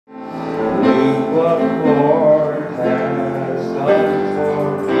what the Lord has done for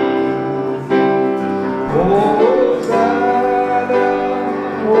me. Hosanna,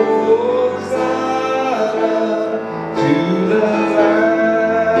 Hosanna to the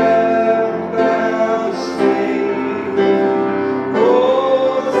Lamb thou slain.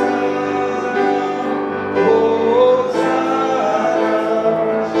 Hosanna,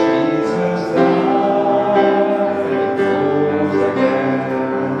 Hosanna, Jesus died and rose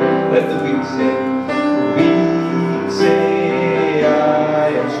again. Let the weak say, weak say I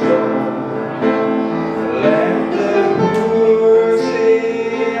am strong. Let the poor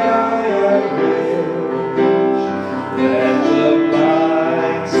say I am rich. Let the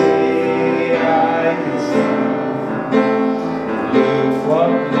blind say I can see. Look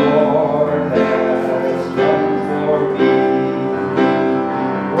what the Lord has done for me.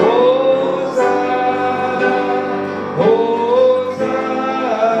 Hosanna, Hosanna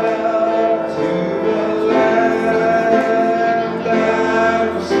to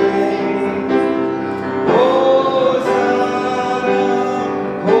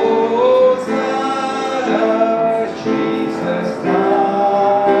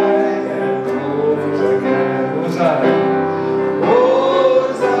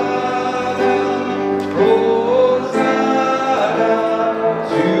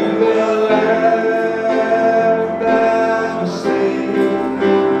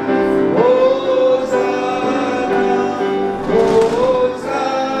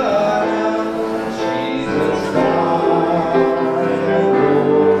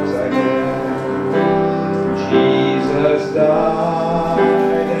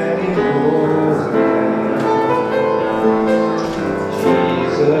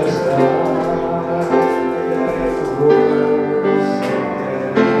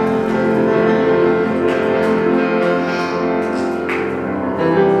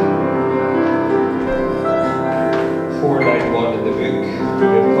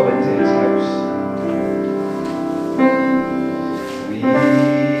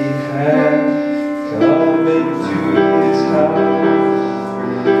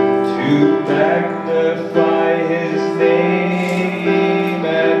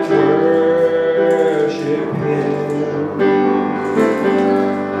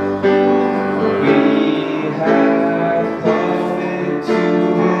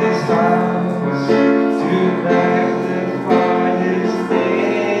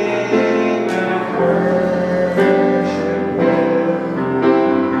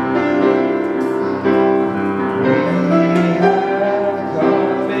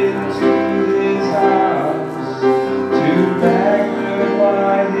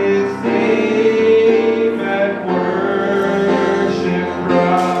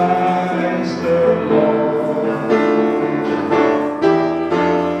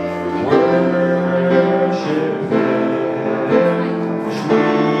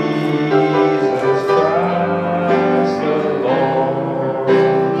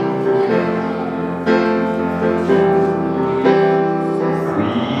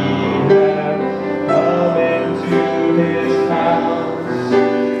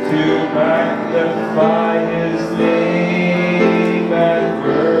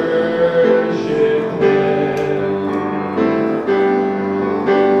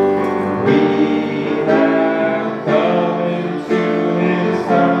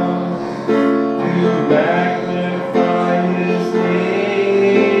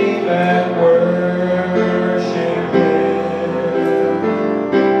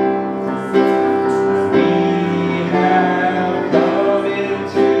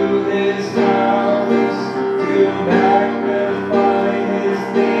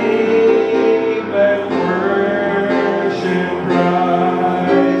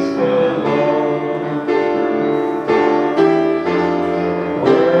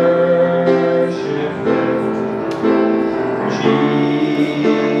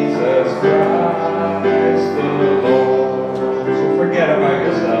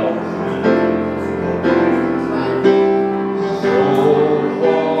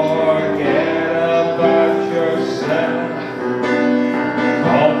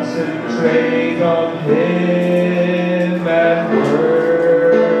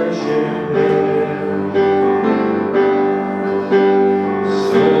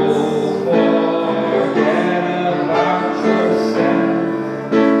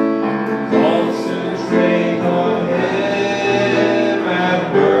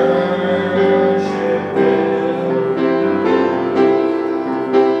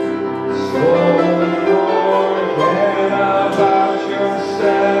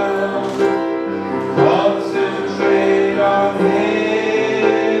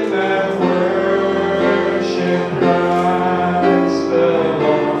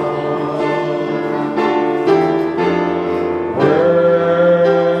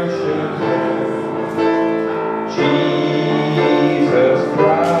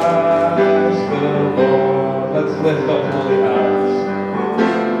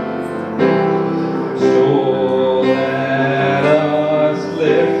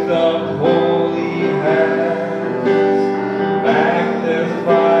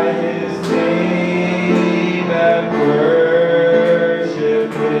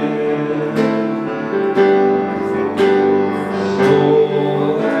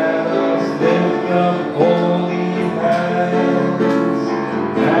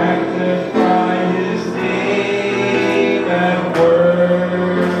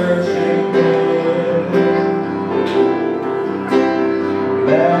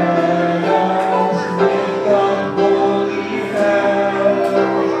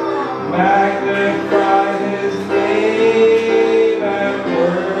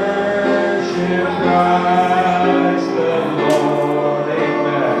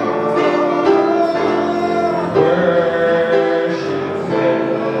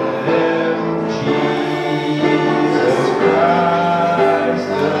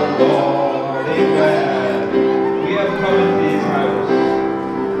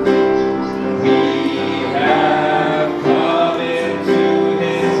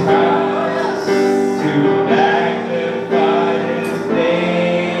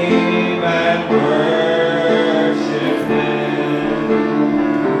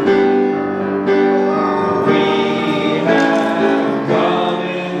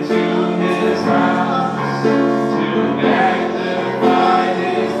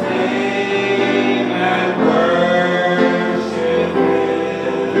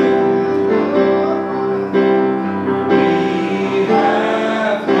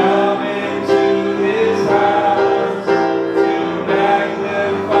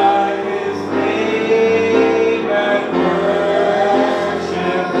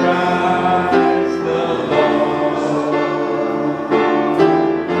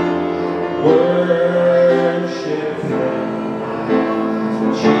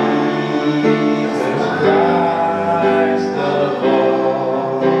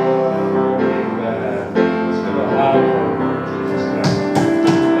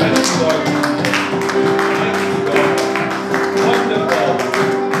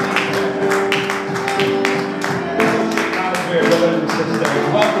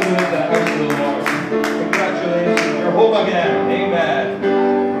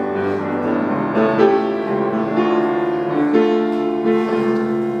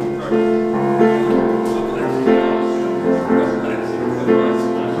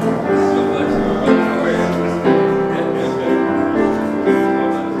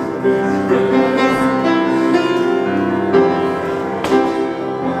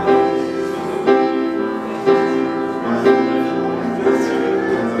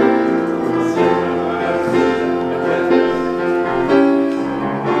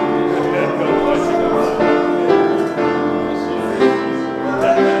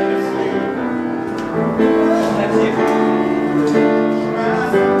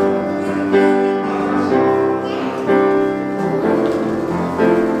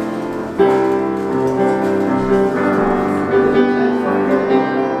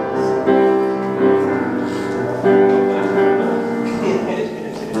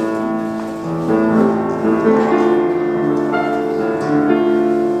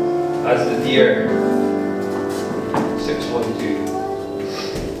here. 612.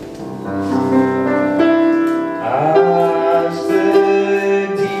 As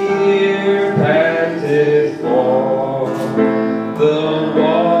the deer panteth for the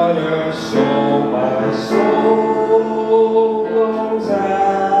water, so my soul longs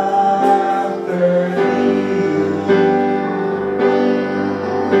after thee.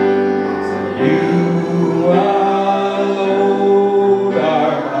 You alone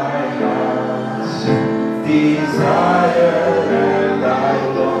are my heart's desire, and I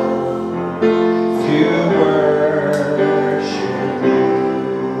long to worship you.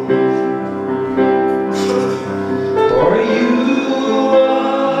 For you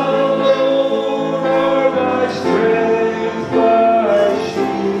alone are my strength, my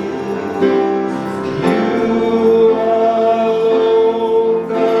shield. You alone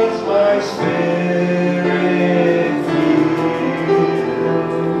does my spirit yield.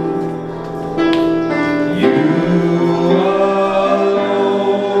 You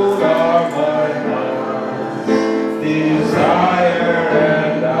alone are my heart's desire,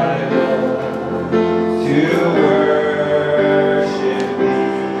 and I long to worship thee.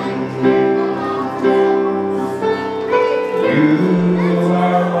 You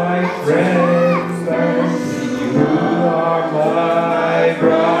are my friend, and you are my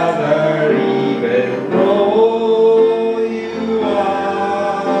brother, even though you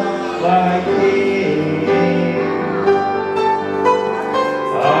are my king.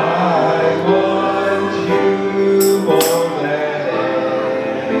 I want you more than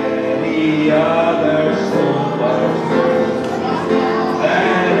any other, so much more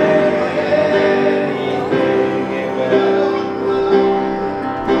than anything in life.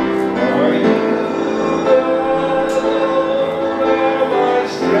 For you alone are my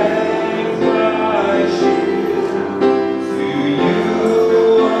strength, my shield. To you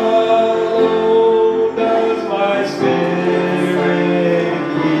alone does my spirit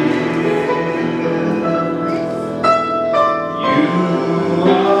yield. You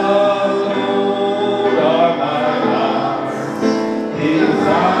alone are my heart's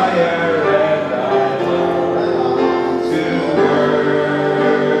desire, and I long to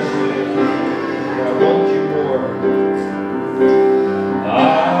worship you. I want you more. I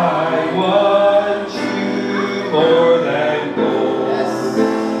want you more than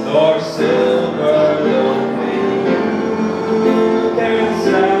gold or silver, only you can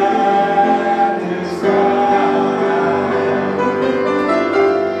satisfy.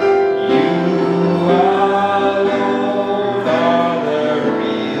 You alone are the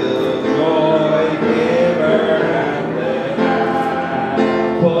real joy giver, and the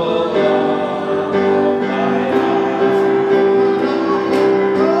apple of my eye.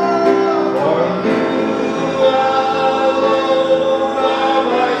 For you alone are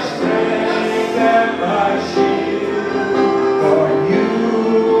my strength and my shield. For you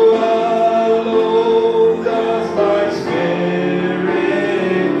alone does my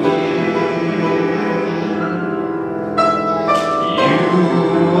spirit yield. You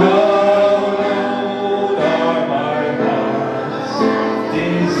alone are my heart's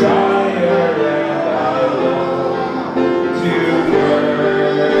desire, and I long to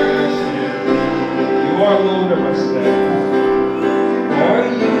worship thee. You are alone are my strength. For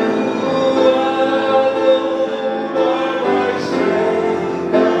you alone are my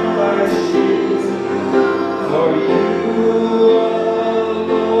strength and my shield. For you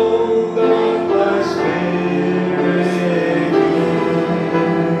alone does my spirit yield.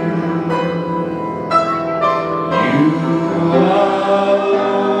 You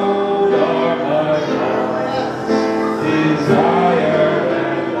alone are my heart's desire,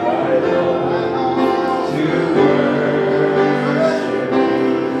 and I long to worship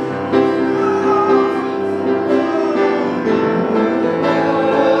thee.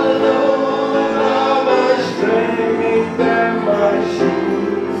 Alone are my strength and my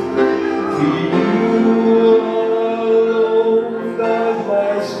shield. To you alone does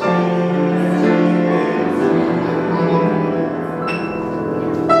my spirit yield.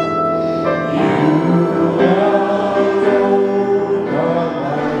 You alone are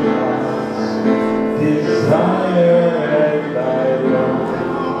my heart's desire, and I long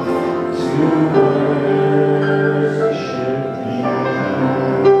to worship thee.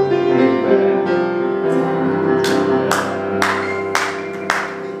 Amen.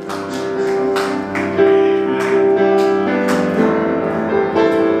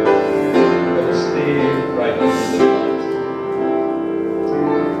 I'm gonna stay right under the blood.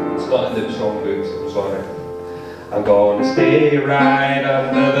 It's not in the songbooks, I'm sorry. I'm gonna stay right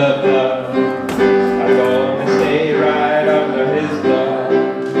under the blood. I'm gonna stay right under his blood.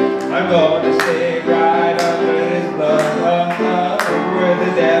 I'm gonna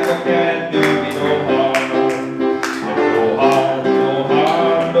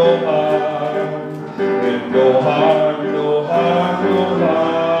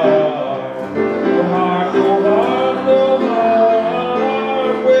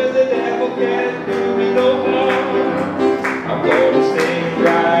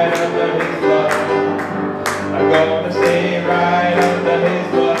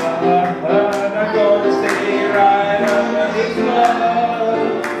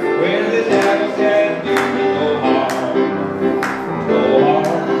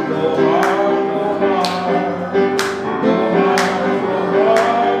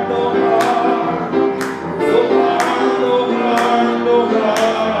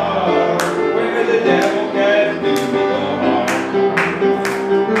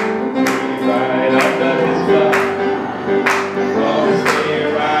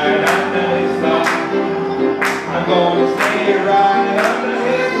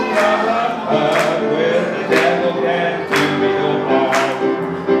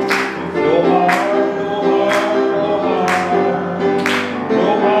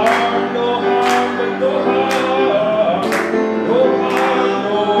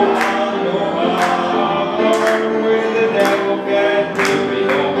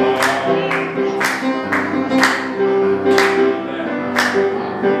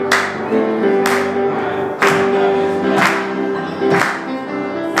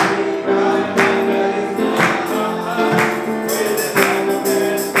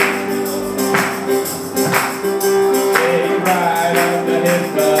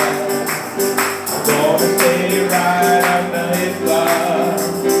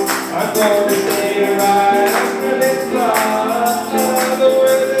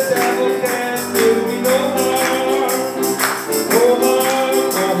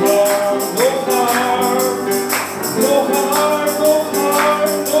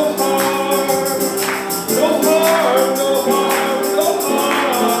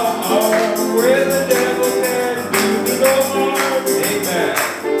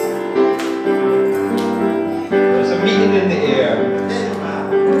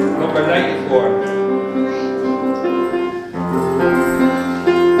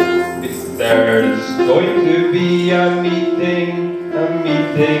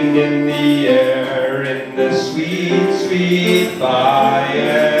meeting in the air, in the sweet, sweet by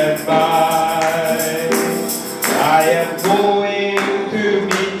and by. I am going to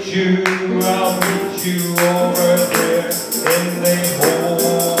meet you, I'll meet you over there in the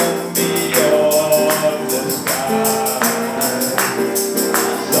home beyond the sky.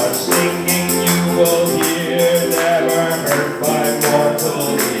 Such singing you will hear, never heard by mortal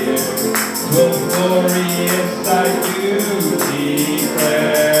ear. 'Twill glorious I do declare.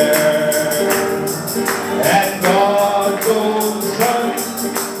 And God's own Son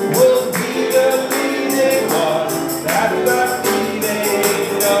will be the leading one at the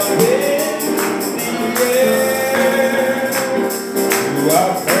meeting of in the air. You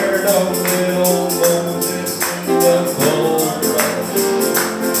have heard of little Moses in the bulrush.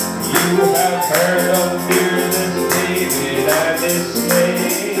 You have heard of fearless David and his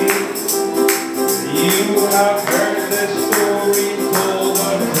slaves. You have heard the story told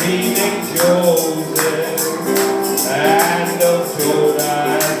of dreaming Joseph and of Jonah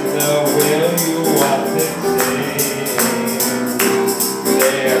and the will you often sing.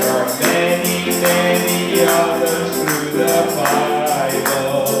 There are many, many others through the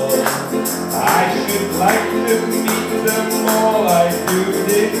Bible. I should like to meet them all, I do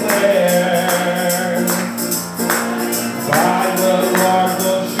declare. By the Lord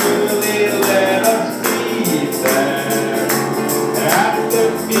will surely let us meet them at the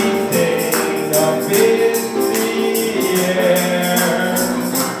meeting of in the air.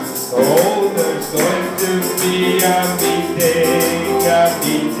 Oh, there's going to be a meeting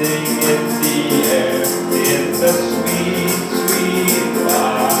in the air, in the sweet, sweet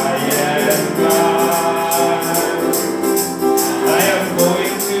by and by. I am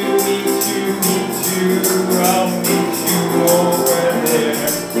going to meet you, I'll meet you over there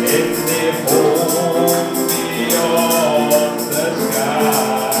in the home beyond the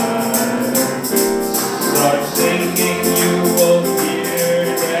sky. Such singing you will hear,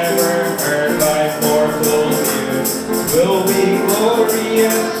 never heard by mortal ear. 'Twill be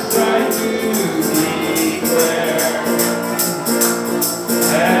glorious, I do declare.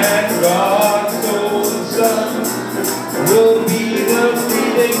 And God's own Son will be the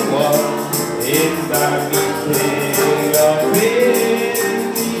leading one in that meeting up in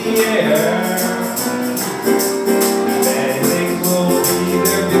the air. Many things will be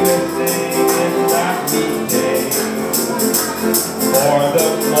there blessing in that meeting. For the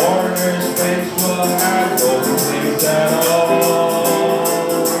mourner's face will have no place at all.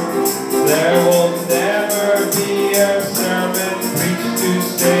 There will never be a sermon preached to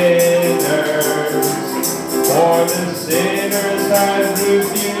sinners, for the sinners have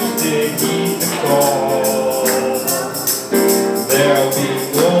refused to heed the call. There'll be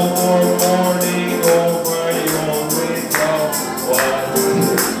no more mourning over your without one.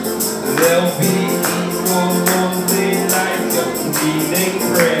 There'll be no lonely nights of pleading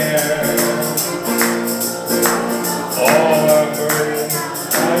prayer. All our burdens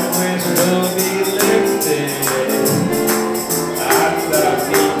and wish will be lifted at the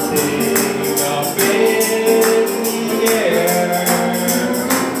meeting up in the air.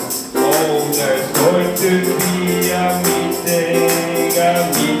 Oh, there's going to be a meeting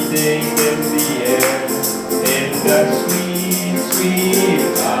in the air, in the sweet, sweet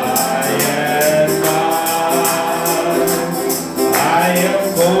by and by. I am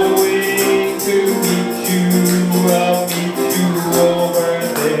going to meet you, I'll meet you over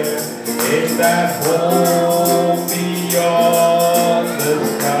there in that home beyond the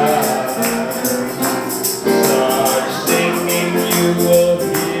sky. Such singing you will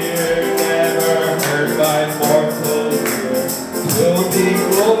hear, never heard by mortal ear. 'Twill be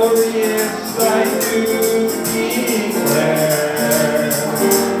glorious, I do declare.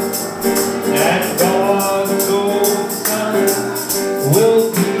 And God's own Son will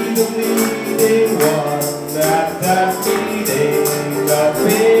be the leading one at that meeting up in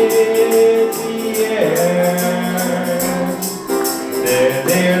the air.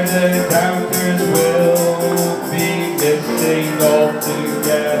 There the doubters will be missing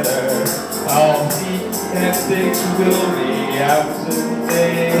altogether. All the skeptics will be absent.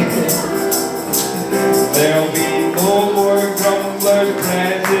 There'll be no more grumblers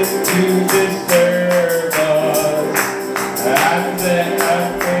present to disturb us, and the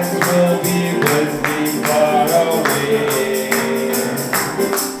heavens will be with me far away.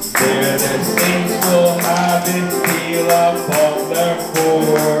 There the saints will have it feel upon their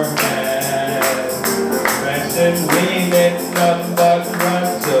forehead. Rest and raiment none but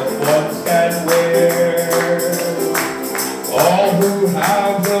rags of ones can wear. All who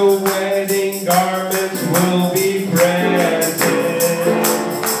have the wedding garments will be present.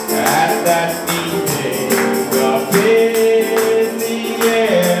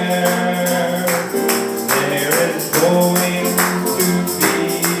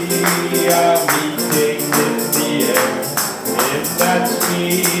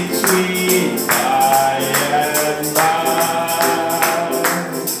 sweet, sweet by and by.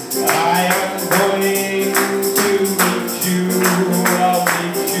 I am going to meet you, I'll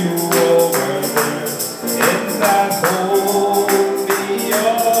meet you over there in that home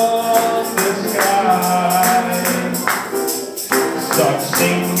beyond the sky. Such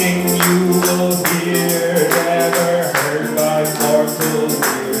singing you will hear, never heard by mortal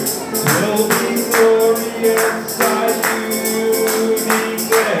ear, will be glorious, I do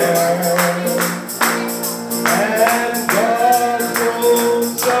declare. And God's own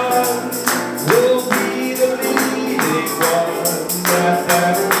Son will be the leading one at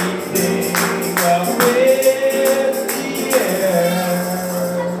that meeting up in the air.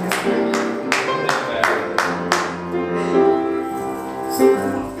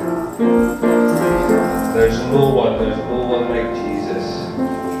 There's no one like Jesus.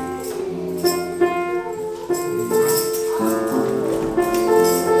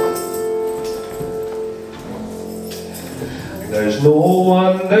 There's no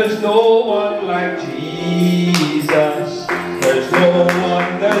one like Jesus. There's no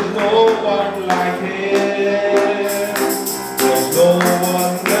one like Him. There's no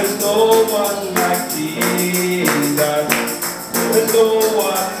one like Jesus. There's no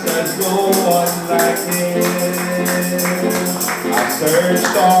one like Him. I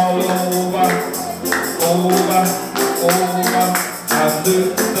searched all over. I've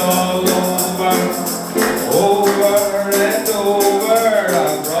looked all over and over.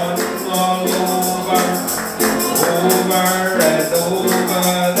 I've run all over and over.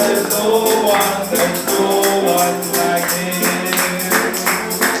 There's no one like Him.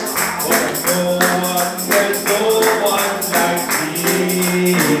 There's no one like Jesus.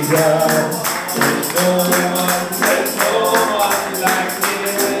 There's no one like Him.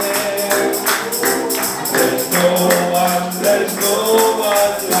 There's no one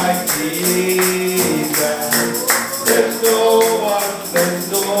like Jesus. There's no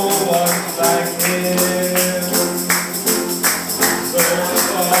one like Him. Search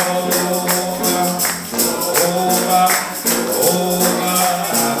all over.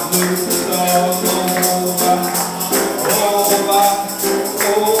 I've looked all over. I've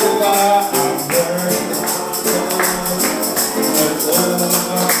learned there's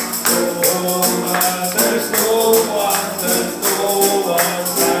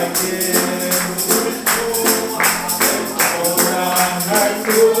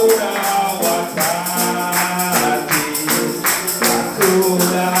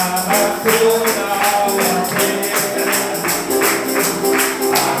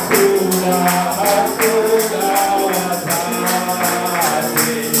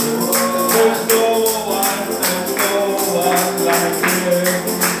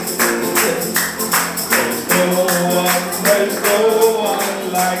no one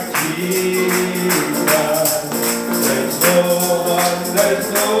like Him.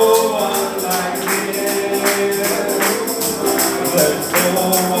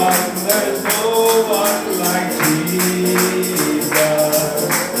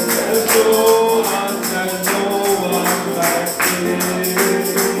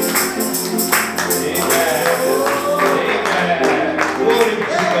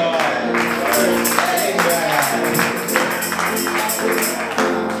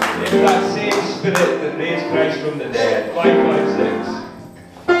 That same Spirit that raised Christ from the dead, 556.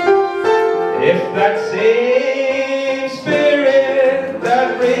 If that same Spirit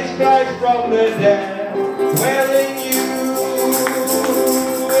that raised Christ from the dead dwell in you,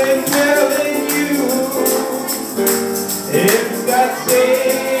 indwell in you. If that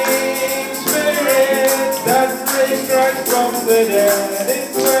same Spirit that raised Christ from the dead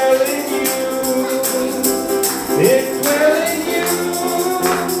indwell in you, indwell in you.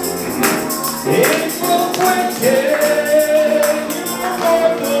 It will quicken your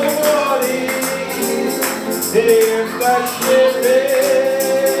mortal body. If that Spirit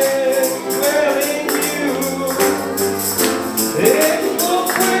dwell in you, it will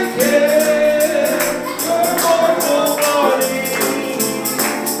quicken your mortal body.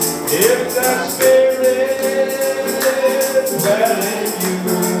 If that Spirit dwell in you,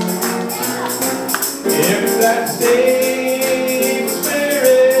 if that same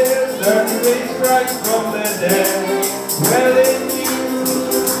Spirit that raised Christ from the dead dwell in you,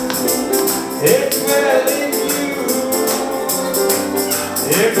 it dwell in you.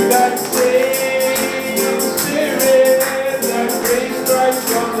 If that same Spirit that raised Christ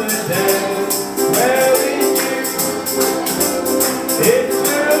from the dead dwell in you, it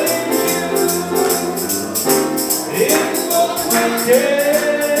dwell in you. It will quicken.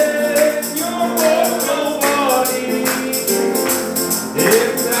 If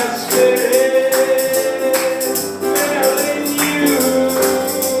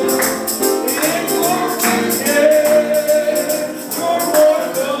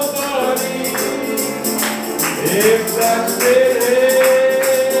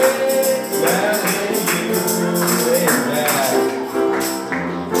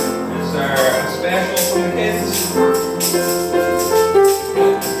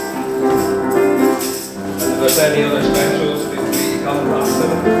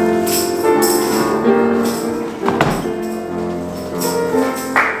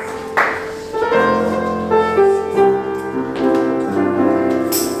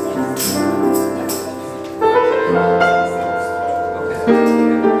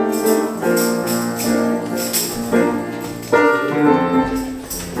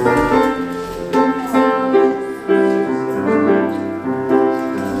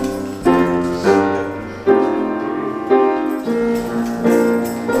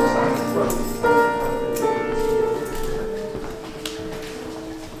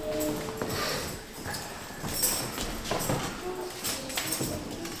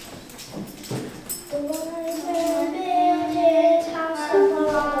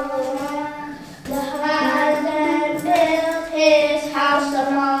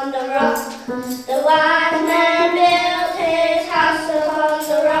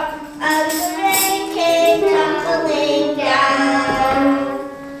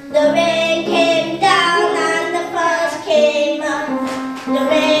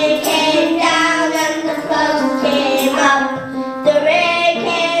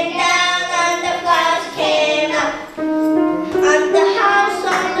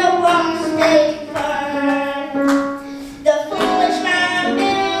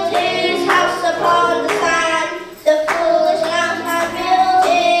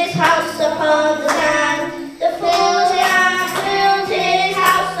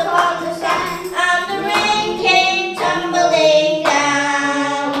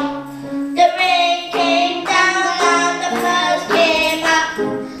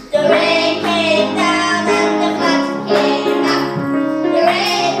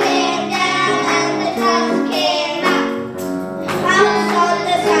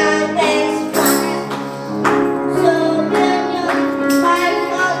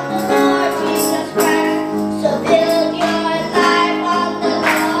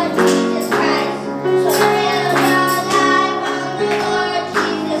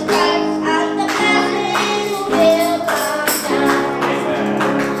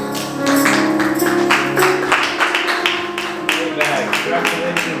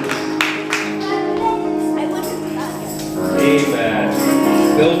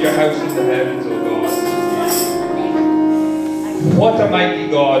Amen. Build your house in the heavens, O God. What a mighty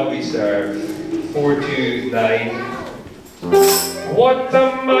God we serve. 429. What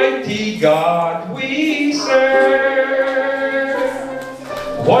a mighty God we serve.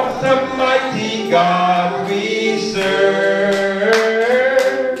 What a mighty God we serve.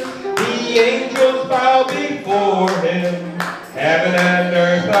 The angels bow before him. Heaven and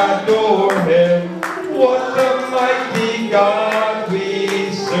earth adore him. What a mighty God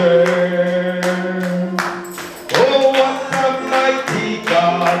we serve. Oh, what a mighty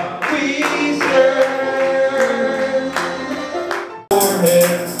God we serve. For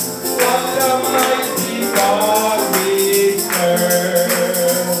him, what a mighty God we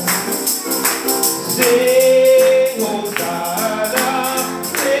serve. Sing Hosanna,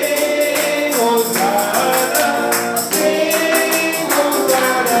 sing Hosanna, sing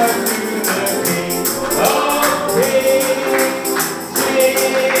Hosanna to the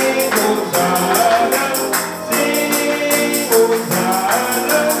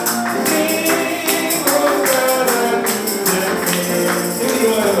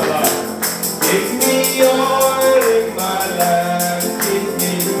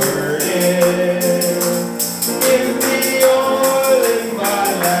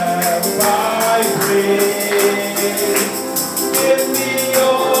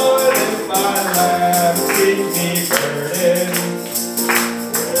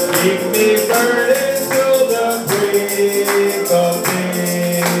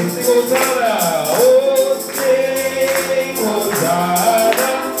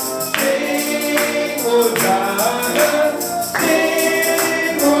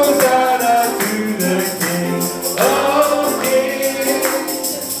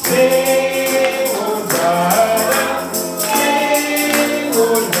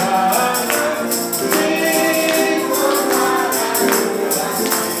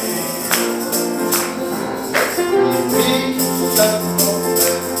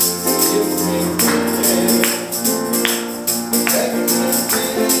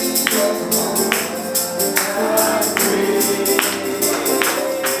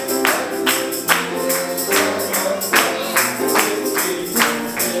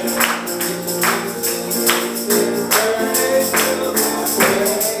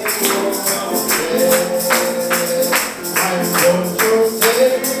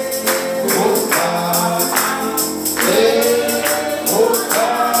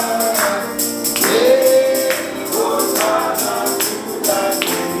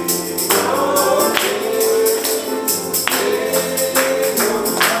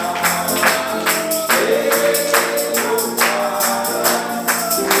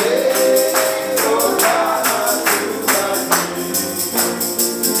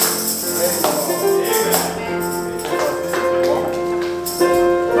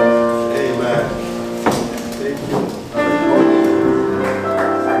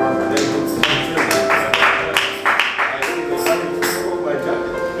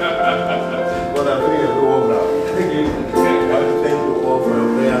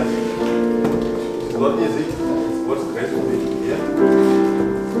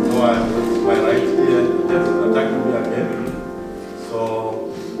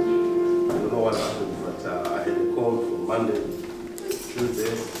what happened, but I had a cold from Monday, Tuesday,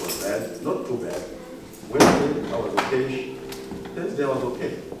 it was bad, not too bad. Wednesday, I was okay. Thursday, I was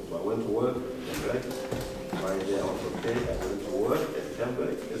okay. So I went to work, came back. Friday, I was okay. I went to work and came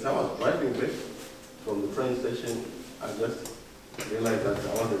back. As I was driving back from the train station, I just realized that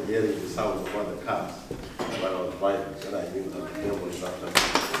I wasn't hearing the sound of other cars while I was driving. And I knew that the game was after me.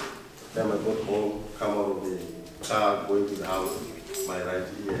 Then I got home, come out of the car, going to the house, my right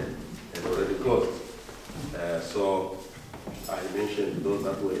ear had already closed. So I mentioned to those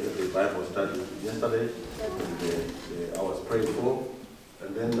that were at the Bible study yesterday, and I was praying for.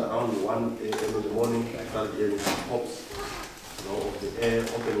 And then around 1 a.m. in the morning, I started hearing some pops, of the air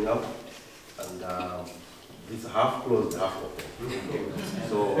opening up. And it's half closed, half open.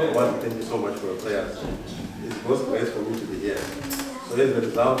 So I want to thank you so much for your prayers. It's God's grace for me to be here. So as a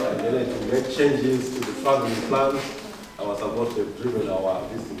result, I managed to make changes to the traveling plans. I was supposed to have driven our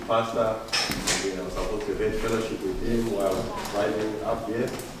visiting pastor. And I was supposed to have had fellowship with him while driving up here.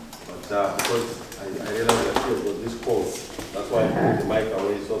 But because I realized that he was this call, that's why I put the mic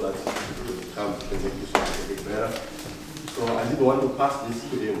away so that he would come to make this one a bit better. So I didn't want to pass this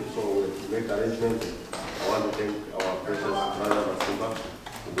to him. So to make arrangements, I want to thank our precious brother Masimba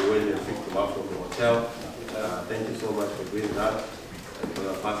who went and picked him up from the hotel. Thank you so much for doing that. And for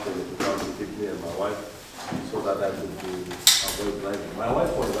the pastor to come to pick me and my wife so that I could avoid driving. My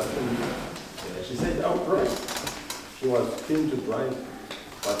wife was actually, she said, I'll drive. She was keen to drive,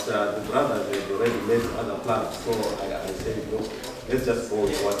 but the brothers had already made other plans. So I said, look, let's just go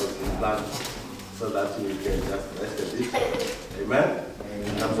with what is in plan so that we can just rest a bit. Amen?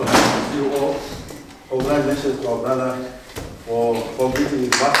 And I'm so happy to see you all. Congratulations to our brother for completing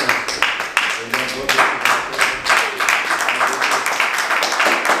his master's.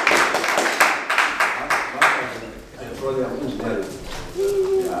 Petroleum engineering.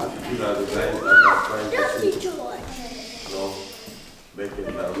 Yeah, these are the guys that are trying to see, make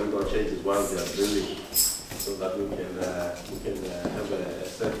environmental changes while they are drilling, so that we can have a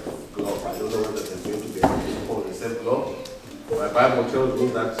safe globe. I don't know whether there's going to be anything called a safe globe. My Bible tells me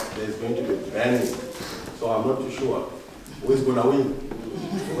that there's going to be banning, so I'm not too sure who is going to win.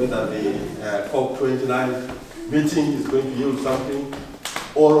 Whether the COP29 meeting is going to yield something,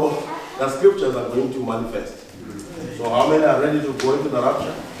 or the scriptures are going to manifest. So how many are ready to go into the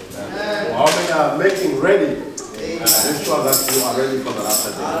rapture? So how many are making ready? Make sure that you are ready for the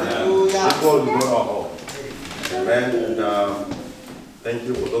rapture day. This world is not our home. Amen. And thank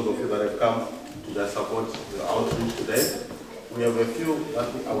you for those of you that have come to just support the outreach today. We have a few that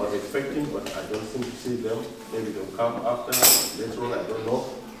I was expecting, but I don't seem to see them. Maybe they'll come after, later on, I don't know.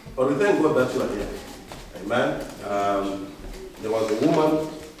 But we thank God that you are here. Amen. There was a woman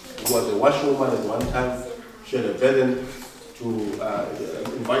who was a washwoman at one time. She had a burden to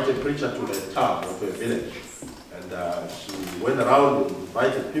invite a preacher to the town of a village. And she went around and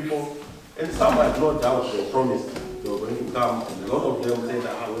invited people. And some had no doubt they promised they were going to come. And a lot of them said,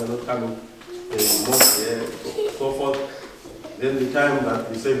 we are not coming anymore, so forth. Then the time that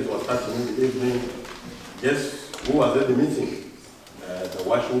the service was starting in the evening, guess who was at the meeting? The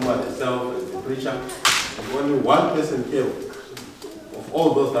washwoman herself and the preacher. And only one person came of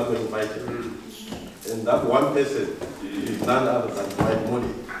all those that were invited. And that one person is none other than Dwight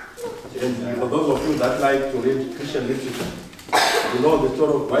Moody. And for those of you that like to read Christian literature, you know the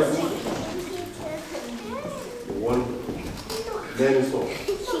story of Dwight Moody. He won many souls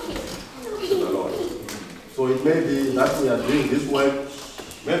to the Lord. So it may be that we are doing this work,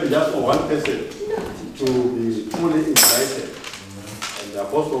 maybe just for one person to be fully ignited. And the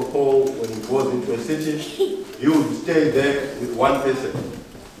Apostle Paul, when he goes into a city, he will stay there with one person.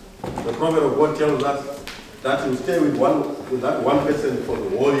 The prophet of God tells us that he will stay with that one person for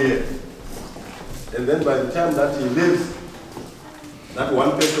the whole year. And then by the time that he leaves, that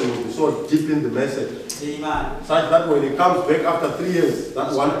one person will be so deep in the message. Amen. Such that when he comes back after 3 years,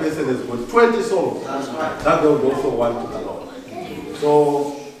 that one person has got 20 souls. That they will also want to the Lord.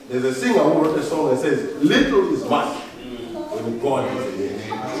 So there's a singer who wrote a song that says, little is much when God is in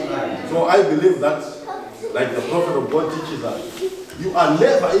it. So I believe that, like the prophet of God teaches us, you are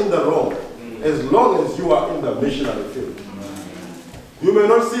never in the wrong as long as you are in the missionary field. You may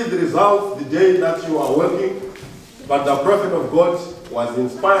not see the results the day that you are working, but the prophet of God was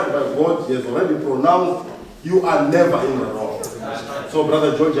inspired by God. He has already pronounced, you are never in the wrong. So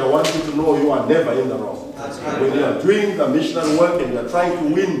Brother George, I want you to know you are never in the wrong. When you are doing the missionary work and you are trying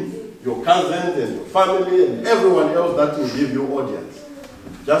to win your cousins and your family and everyone else that will give you audience,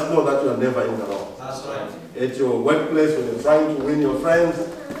 just know that you are never in the wrong. That's right. At your workplace, when you're trying to win your friends,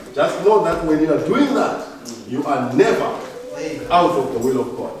 just know that when you are doing that, you are never out of the will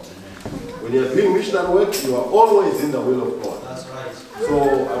of God. When you are doing missionary work, you are always in the will of God. That's right.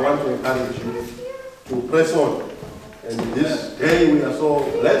 So I want to encourage you to press on. And this day we are so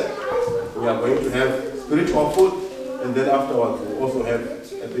blessed. We are going to have spiritual food, and then afterwards we also have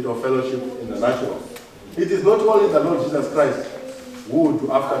a bit of fellowship in the natural. It is not only the Lord Jesus Christ who would,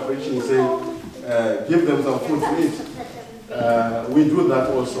 after preaching, say, give them some food to eat. We do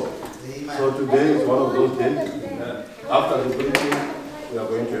that also. So today is one of those days. After the preaching, we are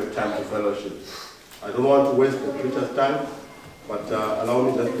going to have time to fellowship. I don't want to waste the preacher's time, but allow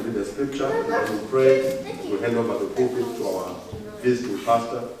me just to read the scripture, and we pray. We'll hand over the pulpit to our visiting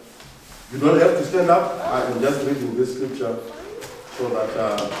pastor. You don't have to stand up. I am just reading this scripture so that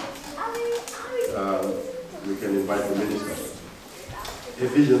we can invite the minister.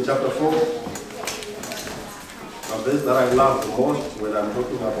 Ephesians chapter 4. A verse that I love the most when I'm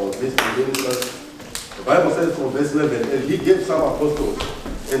talking about visiting ministers. The Bible says from verse 11, and he gave some apostles,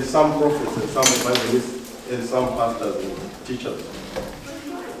 and some prophets, and some evangelists, and some pastors and teachers.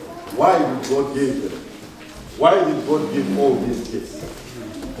 Why did God give them? Why did God give all these gifts?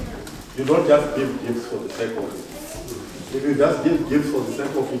 You don't just give gifts for the sake of it. If you just give gifts for the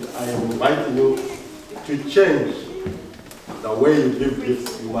sake of it, I am inviting you to change the way you give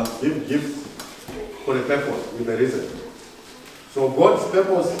gifts. You must give gifts for a purpose, with a reason. So God's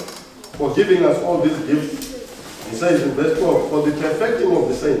purpose for giving us all these gifts, he says in verse 12, for the perfecting of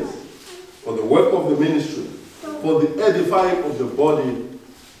the saints, for the work of the ministry, for the edifying of the body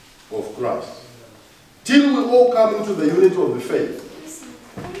of Christ, till we all come into the unity of the faith.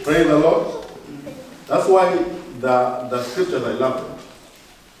 Praise the Lord. That's why the scriptures, I love them.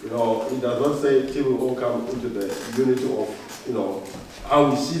 You know, it does not say till we all come into the unity of, you know, how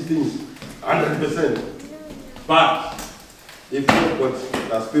we see things 100%. But if you have got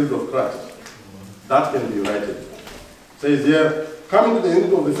the Spirit of Christ, that can be united. It says here, coming to the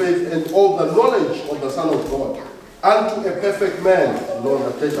unity of the faith and all the knowledge of the Son of God, unto a perfect man, you know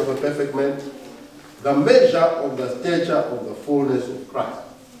the stature of a perfect man, the measure of the stature of the fullness of Christ.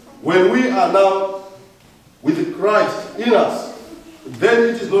 When we are now with Christ in us,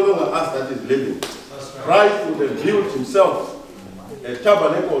 then it is no longer us that is living. Christ would have built himself a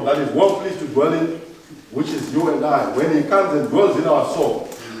tabernacle that is well pleased to dwell in, which is you and I. When he comes and dwells in our soul,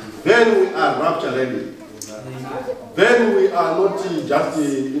 then we are rapture ready. Then we are not just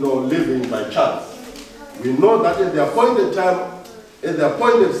living by chance. We know that at the appointed time, at the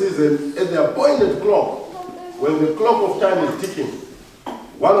appointed season, at the appointed clock, when the clock of time is ticking,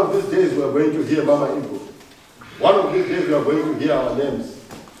 one of these days we are going to hear Mama Ibu. One of these days we are going to hear our names.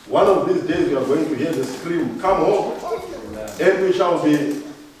 One of these days we are going to hear the scream, come home. And we shall be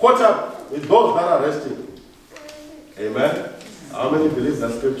caught up with those that are resting. Amen. How many believe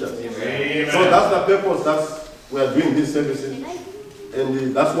that scripture? Amen. So that's the purpose that we are doing these services.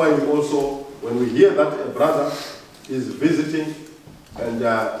 And that's why we also, when we hear that a brother is visiting and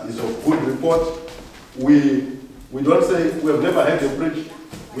is of good report, we don't say we have never heard him preach.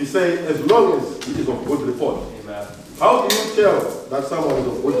 We say as long as he is of good report. Amen. How do you tell that someone is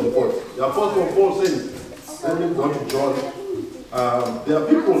of good report? The Apostle Paul says, let me go to John. There are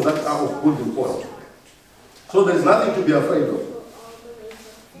people that are of good report. So there's nothing to be afraid of.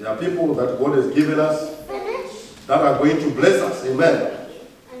 There are people that God has given us that are going to bless us. Amen.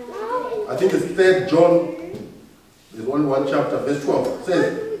 I think it's 3 John, there's only one chapter, verse 12. It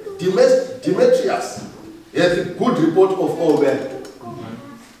says, Demetrius has a good report of all men.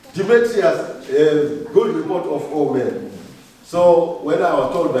 Demetrius has good report of all men. So when I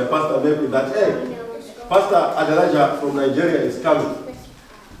was told by Pastor Mary that, hey, Pastor Adelaja from Nigeria is coming,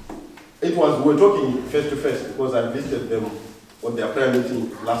 we were talking face to face because I visited them on their prayer meeting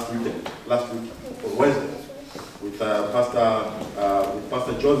last week on Wednesday with Pastor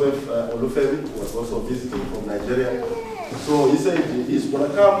Joseph Olufemi, who was also visiting from Nigeria. So he said he's going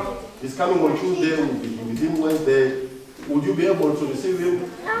to come. He's coming on Tuesday. We'll be with him Wednesday. Would you be able to receive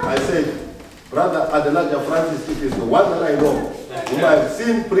him? I said, Brother Adelaja Francis, it is the one that I know, whom I've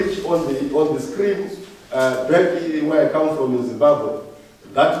seen preach on the screen back where I come from in Zimbabwe.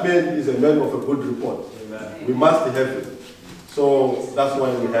 That man is a man of a good report. Amen. We must have him. So that's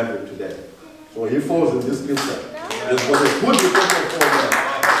why we have him today. So he falls in this scripture. He's got a good report of all men.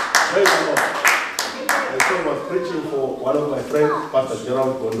 Praise the Lord. And so I was preaching for one of my friends, Pastor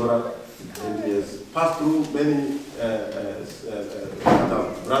Gerald Gondora, and he has passed through many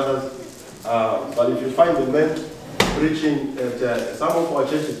brothers. But if you find a man preaching at some of our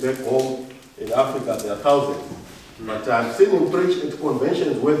churches back home in Africa, there are thousands. But I've seen him preach at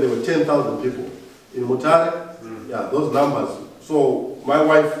conventions where there were 10,000 people. In Mutare, yeah, those numbers. So my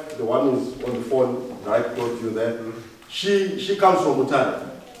wife, the one who's on the phone, right close to you there, she comes from Mutare.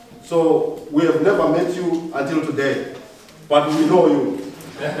 So we have never met you until today, but we know you.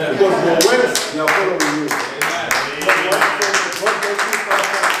 Because your words, they are following you. God bless you,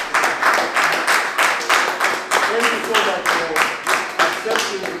 Pastor. Thank you so much for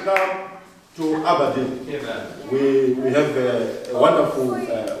accepting to come to Aberdeen. We have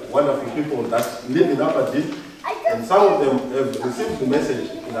wonderful people that live in Aberdeen, and some of them have received the message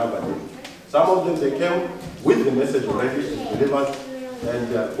in Aberdeen. Some of them, they came with the message already and delivered,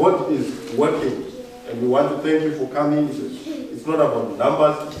 and God is working. And we want to thank you for coming. It's not about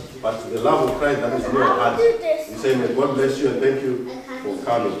numbers, but the love of Christ that is in your heart. We say, may God bless you and thank you for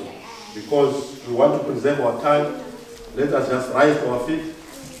coming. Because we want to preserve our time, let us just rise to our feet.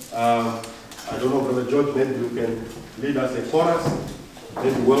 I don't know, Brother George, maybe you can lead us a chorus.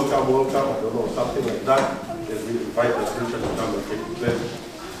 Maybe welcome, I don't know, something like that. As we invite the preacher to come and take the place.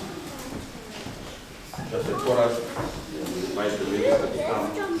 Just a chorus. We invite the minister to come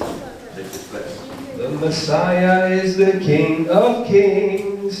take his place. The Messiah is the King of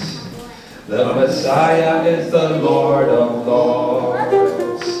Kings. The Messiah is the Lord of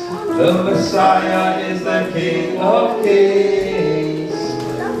Lords. The Messiah is the King of Kings.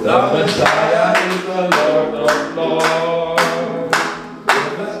 The Messiah is the Lord of Lords. The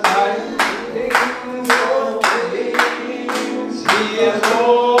Messiah is the King of Kings. He is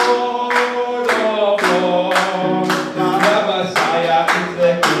Lord of Lords. The Messiah is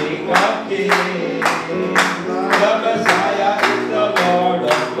the King of Kings. The Messiah is the Lord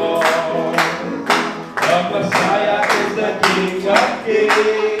of Lords. The Messiah is the King of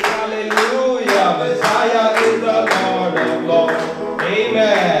Kings. Hallelujah. Messiah is the Lord of Lords.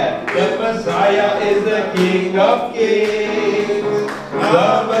 Amen. The Messiah is the King of Kings. The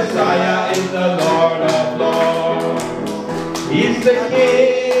Messiah is the Lord of Lords. He's the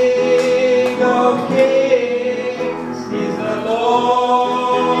King of Kings. He's the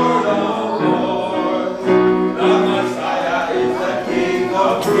Lord of Lords. The Messiah is the King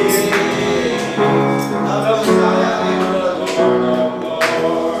of Kings. The Messiah is the Lord of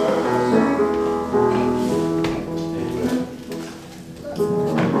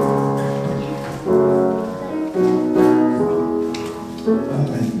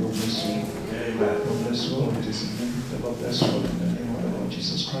Amen. God bless you. Amen. God bless you all. It is in the Lord bless you all in the name of the Lord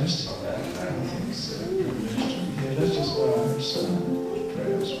Jesus Christ. I think it's a privilege to be here. Let's just bow our hearts and pray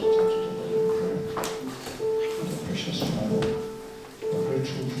as we turn to the Lord in prayer. The precious Father, we're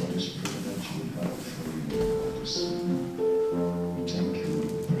grateful for this privilege we have for you this evening. We thank you,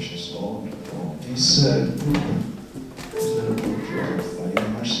 precious Lord, for this group. This little group by your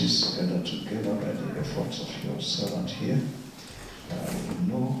mercies gathered together by the efforts of your servant here. You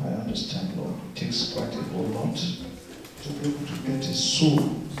know, I understand, Lord, it takes quite a whole lot to be able to get a soul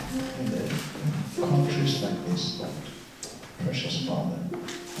in the countries like this, Lord. Precious Father,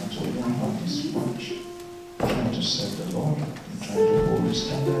 and to even have this much trying to serve the Lord and trying to hold the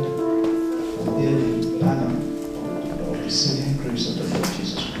standard and bear the banner of the saving grace of the Lord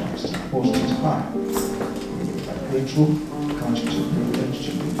Jesus Christ and post it high. We are grateful, count it a privilege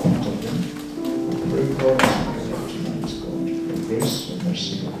to be part of them. We pray, God, grace, your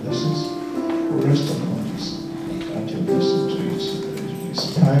mercy, your blessings will rest upon this and your blessing to it. It is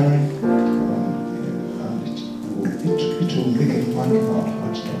inspiring and it will make a mark in our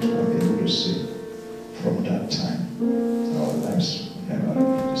hearts that we will be able to see from that time. Our lives will never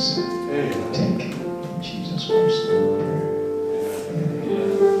remain the same. Thank you. In Jesus Christ, we pray. Amen.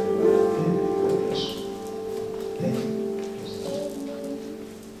 God bless you. Thank you.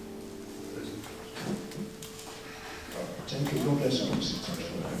 Thank you. God bless you.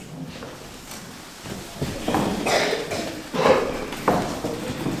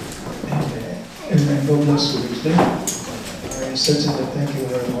 Amen. God bless you today. I certainly thank you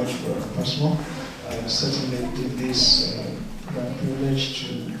very much for Pastor. I certainly did this privilege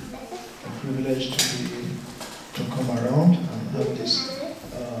to come around and have this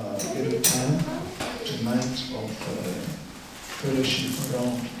little time tonight of fellowship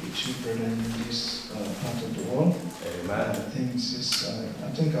around with you, brethren, in this part of the world. Amen. I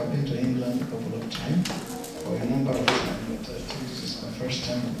think I've been to England a couple of times, for a number of times, but I think this is my first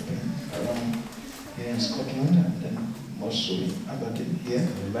time I've been around here in Scotland, and then also in Aberdeen here.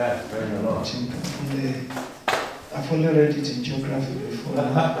 Amen. Very well. I think I've only read it in geography before.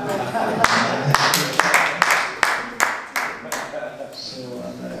 So I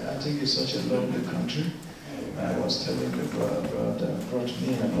think it's such a lovely country. I was telling the brother brought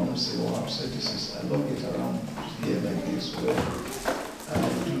me along and said, wow, I love it around here like this, where I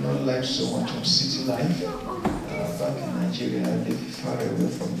do not like so much of city life. Back in Nigeria, I live far away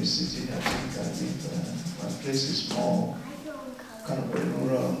from the city. I think my place is more kind of a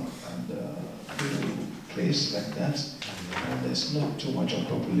rural place like that, and there's not too much of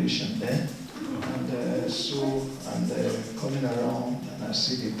population there. And coming around, and I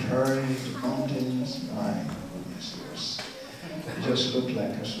see the prairie, the mountains. My goodness, it just looked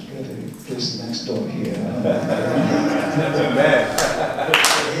like I should get a place next door here.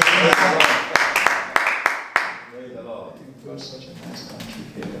 You've got such a nice country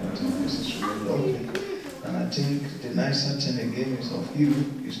here, and this is really lovely. And I think the nicer thing again is of you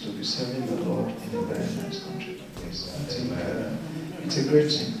is to be serving the Lord in a very nice country like this. I think it's a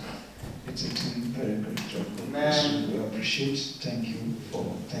great thing. It's a very great job. We appreciate. Thank you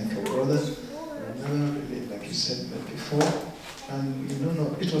your brother. Really, like you said before. And you don't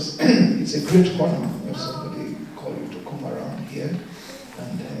know, it's a great honor when somebody call you to come around here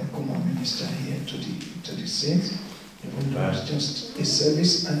and come and minister here to the saints. Even though it's just a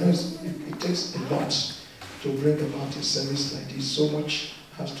service, I know it takes a lot to bring about a service like this. So much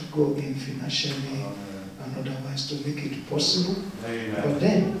has to go in financially and otherwise to make it possible. Amen. But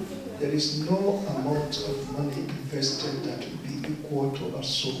then, there is no amount of money invested that will be equal to a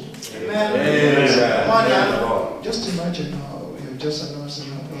soul. Amen. Amen. Just imagine how you're just announcing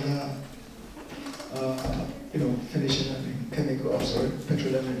finishing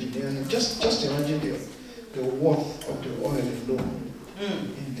petroleum engineering. Just imagine the worth of the oil alone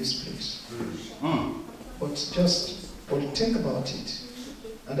in this place. But think about it.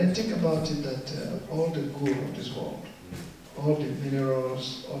 And then think about it that all the gold of this world, all the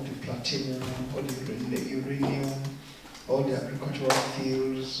minerals, all the platinum, all the uranium, all the agricultural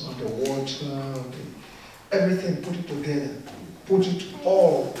fields, all the water, everything, put it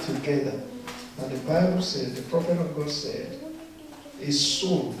all together. And the Bible says, the prophet of God said, his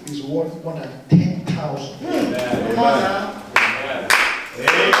soul is worth more than 10,000. The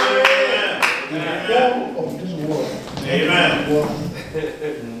whole of this world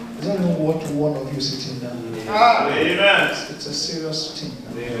is not even worth one of you sitting down. Amen. It's a serious thing.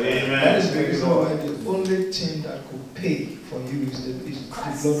 That is because the only thing that could pay for you is the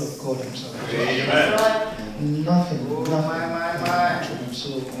blood of God himself. Amen. Nothing.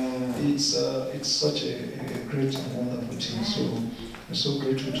 So it's such a great and wonderful thing. So we're so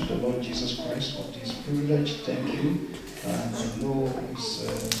grateful to the Lord Jesus Christ for this privilege. Thank you. And I know it's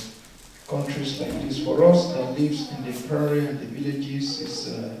countries like this for us that lives in the prairie and the villages,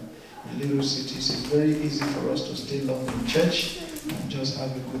 in little cities, it's very easy for us to stay long in church and just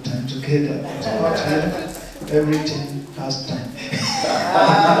have a good time together. But out here, everything has time.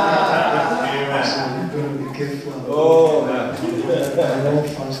 So we've got to be careful and run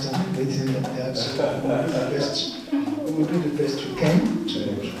fast and everything like that. So we will do the best we can to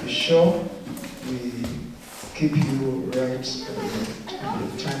be sure we keep you right in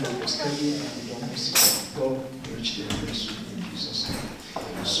the time of the study and we don't miss it. God reach the grace in Jesus' name.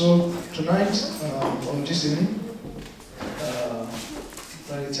 So tonight, or this evening,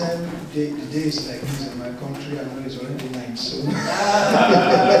 by the time the day is like this in my country, I know it's already night, so,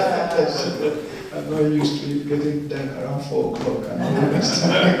 so I'm not used to it getting done around 4 o'clock.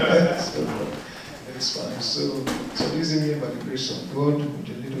 So it's fine. So this evening, by the grace of God, with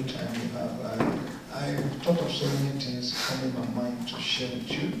the little time we have, I thought of so many things coming in my mind to share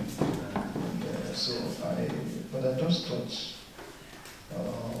with you. But I just thought,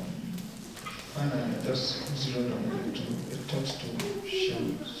 finally, I just zeroed on a thought to be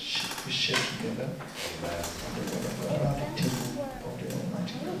shared together around the table of the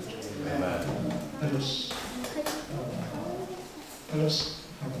Almighty God. Let us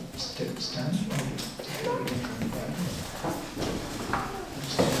have a stand and take a reading from the Bible.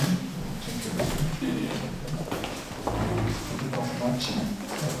 Stand. The book of Matthew,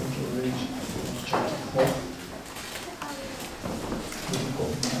 I'm going to read chapter 4. The book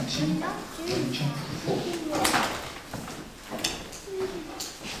of Matthew, chapter 4.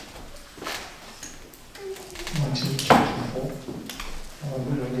 Matthew chapter 4. I'm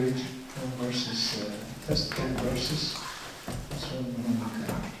going to read verses, first 10 verses. That's what I'm going to look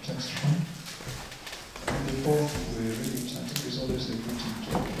at text from. And before we read it, I think it's always a good thing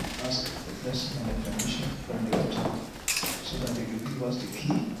to ask the blessing and the permission from the altar so that they can give us the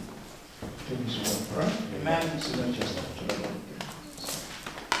key to his word, right? Amen. So that's just to the Lord.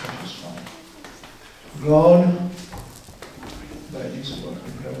 That is fine. God, by this work,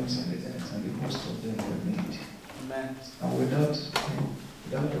 the heavens and the earth and the host of them were made. Amen. And without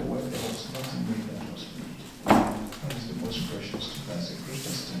the word, there was nothing made that was made. That is the most precious thing. That's the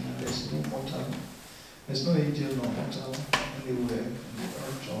greatest thing. There's no mortal, there's no angel nor mortal anywhere in the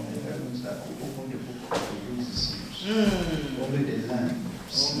earth or in the heavens that could open the book of the read the seals. Only the Lamb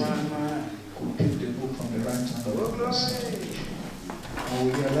could pick the book from the right hand of the blessed. And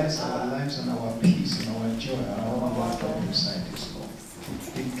we realize our lives and our peace and our joy are all wrapped up inside this law.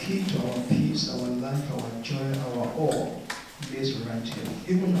 The key to our peace, our life, our joy, our all lays right here.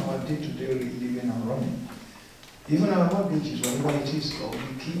 Even our day-to-day living and running. Even our mortgages, whatever it is, Lord, the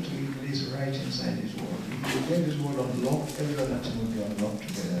key to it lays right inside this world. If you get this world unlocked, every other thing will be unlocked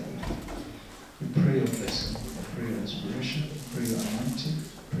together with it. We pray your blessing, we pray your inspiration, we pray your anointing, we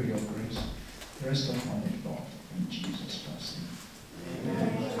pray your grace. Rest upon it, Lord, in Jesus' name.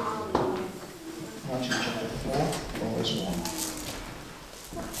 Amen. Matthew chapter 4, verse 1.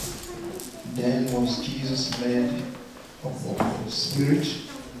 Then was Jesus led of the Spirit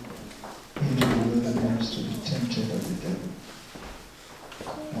into the wilderness to be tempted of the devil.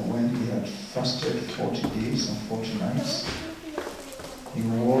 And when he had fasted 40 days and 40 nights, he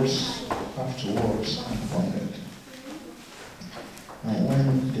was afterwards and hungered. And when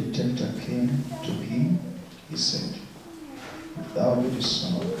the tempter came to him, he said, If thou be the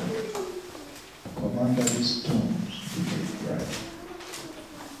Son of God, command that these stones be made bread.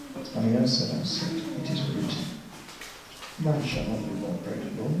 And he answered and said, It is written, Man shall not live by bread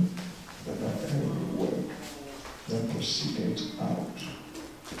alone, but by every word that proceeded out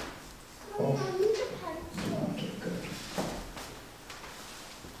of the mouth of God.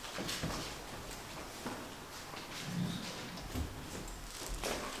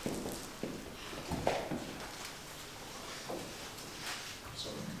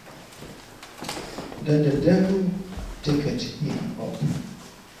 Then the devil taketh him up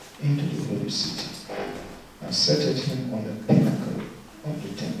into the holy city, and setteth him on the pinnacle of the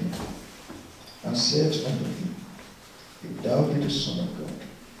temple, and said unto him, If thou be the Son of God,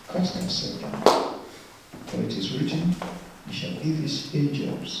 cast thyself down. For it is written, He shall give his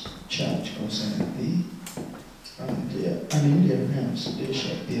angels charge concerning thee, and in their hands they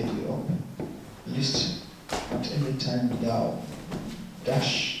shall bear thee up, lest at any time thou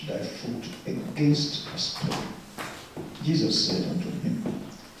dash thy foot against a stone. Jesus said unto him,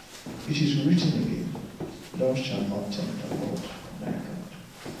 It is written again, Thou shalt not tempt the Lord thy God.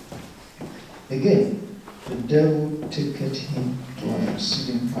 Again, the devil taketh him to an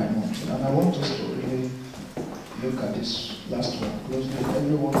exceeding high mountain. And I want us to really look at this last one closely.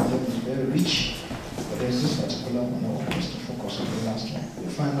 Every one of them is very rich, but there's this particular one I want us to focus on, the last one,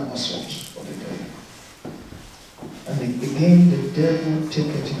 the final assault of the devil. And again, the devil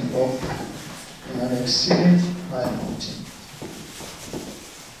taketh him up in an exceeding high mountain,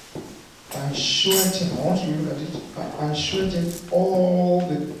 and showed him, I want you to look at it, and showed him all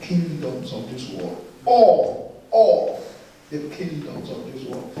the kingdoms of this world. All the kingdoms of this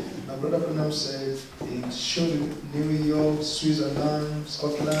world. Now, Brother Branham said he showed him New York, Switzerland,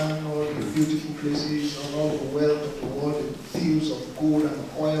 Scotland, all the beautiful places, all the wealth of the world, the fields of gold and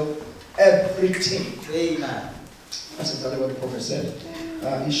oil, everything. Amen. That's exactly what the prophet said.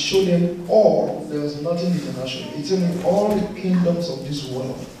 He showed them all. There was nothing international. He told them all the kingdoms of this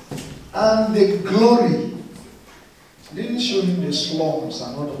world and the glory. He didn't show him the slums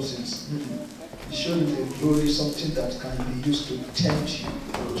and all those things. He showed him the glory, something that can be used to tempt you,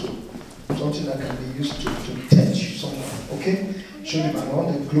 something that can be used to tempt you somewhere. Okay? Showed him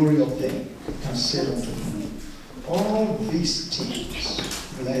all the glory of them and said unto him, All these things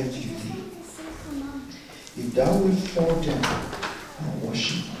will I give thee, if thou wilt fall down and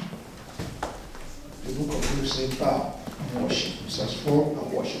worship me. The book of Luke says, bow and worship. It says, fall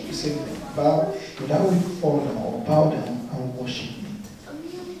and worship. He said, bow, if thou wilt fall down or bow down and worship me.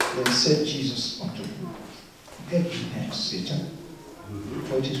 Then said Jesus unto him, Get thee hence, Satan,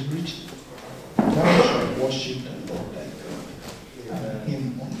 for it is written, Thou shalt worship the Lord thy God, and him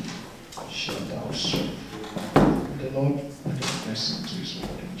only shalt thou serve. The Lord put a blessing to his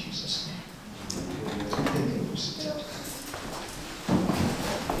word in Jesus' name.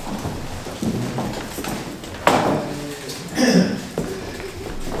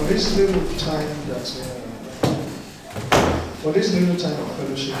 For this little time of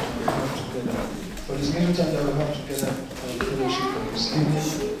fellowship that we have together, for this little time that we have together fellowship for this evening,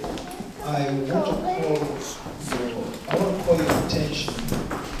 I want to call your attention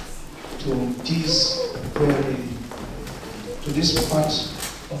to this part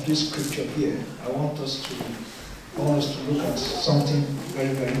of this scripture here. I want us to look at something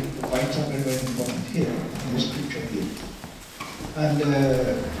very, very vital, very, very important here in this scripture here. And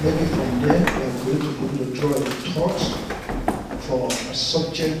maybe from there we are going to be able to draw a thought for a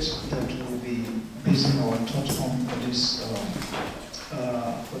subject that we'll be basing our thoughts on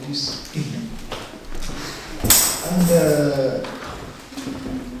for this evening.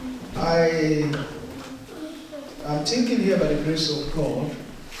 And I'm thinking here by the grace of God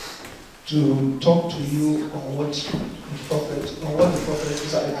to talk to you on what the prophet is.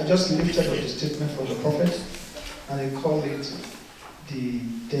 I just lifted up the statement from the prophet, and I call it the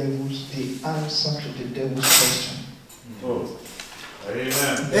answer to the devil's question. Oh.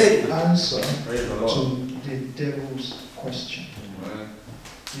 Amen. The answer Praise the to Lord. the devil's question. Amen.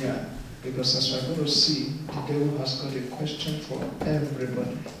 Yeah, because as we're going to see, the devil has got a question for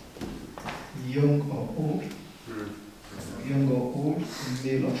everybody, young or old,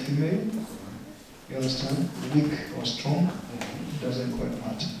 male or female. You understand? Weak or strong, it doesn't quite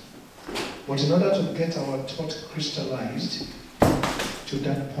matter. But in order to get our thought crystallized to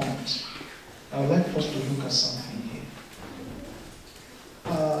that point, I would like us to look at something here.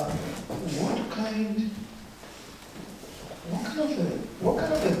 What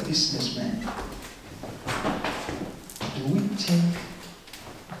kind of a businessman do we think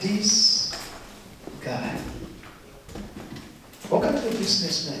this guy? What kind of a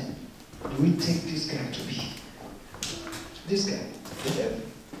businessman do we take this guy to be? This guy, the devil.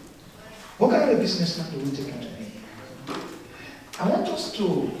 What kind of a businessman do we take him to be? I want us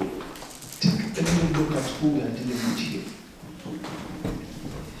to take a little look at who we are dealing with here.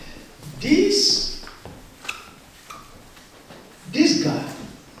 This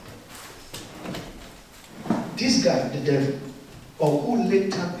guy, the devil, or who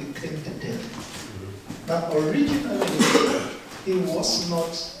later became the devil. Now, originally, he was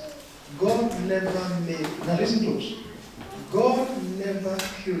not, God never made, now listen close, God never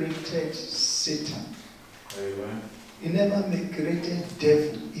created Satan. Amen. He never created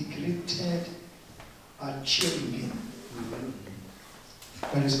devil. He created a cherubim.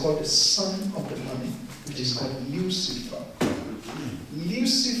 That is called the son of the morning, which is called Lucifer.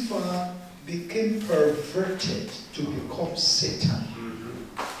 Lucifer became perverted to become Satan.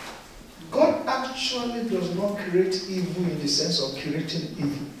 God actually does not create evil in the sense of creating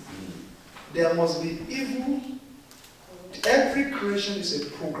evil. There must be evil. Every creation is a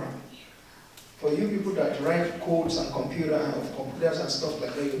program. For you people that write codes and computers and stuff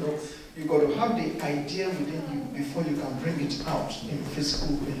like that, you know, you got to have the idea within you before you can bring it out in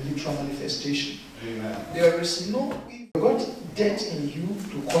physical, in literal manifestation. Amen. There is no evil. You got death in you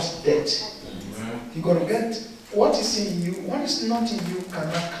to cause death. Amen. You got to get what is in you, what is not in you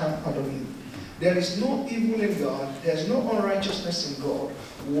cannot come out of you. There is no evil in God. There is no unrighteousness in God.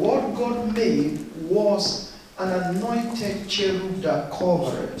 What God made was an anointed cherub that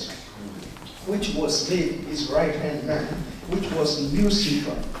covered, which was made his right-hand man, which was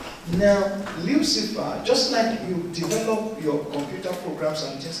Lucifer. Now, Lucifer, just like you develop your computer programs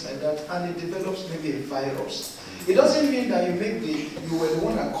and things like that, and it develops maybe a virus, it doesn't mean that you were the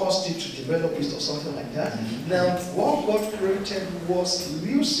one that caused it to develop it or something like that. Now, what God created was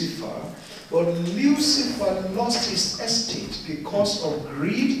Lucifer, but Lucifer lost his estate because of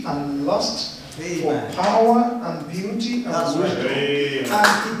greed and lust for power and beauty and wisdom.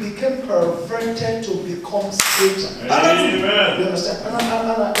 And he became perverted to become Satan. Amen. You understand?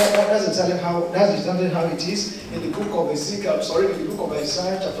 That's exactly how it is in the book of Ezekiel. In the book of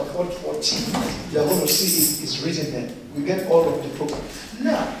Isaiah chapter 14. You're going to see it's written there. We get all of the program.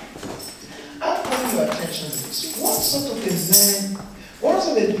 Now, I'm calling your attention to this. What sort of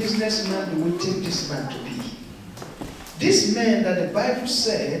a businessman do we take this man to be? This man that the Bible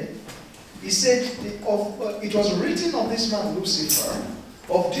said, he said, it was written of this man Lucifer.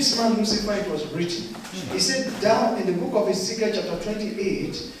 Of this man Lucifer it was written. He said, down in the book of Ezekiel chapter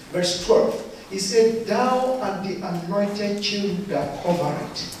 28, verse 12, he said, thou art the anointed cherub that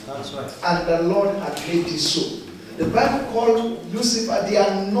covereth. That's right. And the Lord had made it so. The Bible called Lucifer the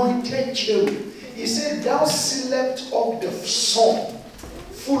anointed cherub. He said, thou slept up the sun,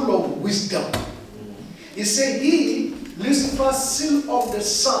 full of wisdom. He said, Lucifer, sealed up the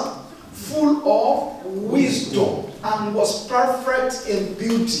sun, full of wisdom, and was perfect in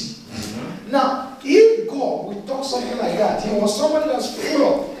beauty. Now, if God would talk something like that, he was somebody that's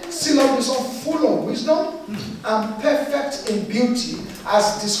sealed up the sun, full of wisdom, and perfect in beauty,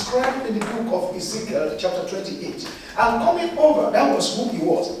 as described in the book of Ezekiel, chapter 28. And coming over, that was who he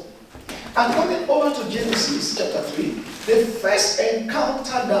was. And coming over to Genesis chapter 3, the first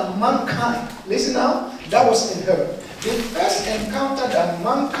encounter that mankind, listen now, that was in heaven. The first encounter that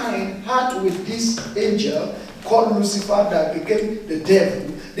mankind had with this angel called Lucifer that became the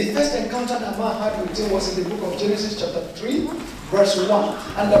devil, the first encounter that man had with him was in the book of Genesis chapter 3, verse 1.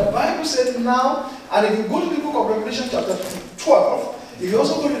 And the Bible said now, and if you go to the book of Revelation chapter 12, if you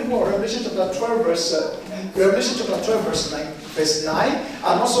also go to the book of Revelation chapter 12, verse 9, verse 9,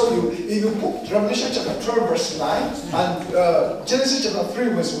 and also if you put Revelation chapter 12 verse 9 and Genesis chapter 3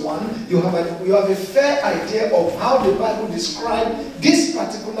 verse 1, you have a fair idea of how the Bible described this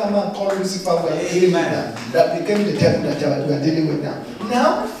particular man called Lucifer that became the devil that we are dealing with now.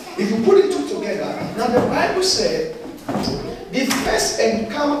 Now, if you put it two together, now the Bible said the first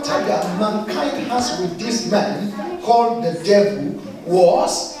encounter that mankind has with this man called the devil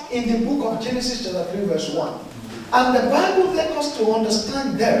was in the book of Genesis chapter 3 verse 1. And the Bible led us to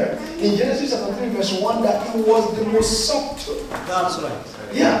understand there in Genesis chapter 3 verse 1 that he was the most subtle. That's right.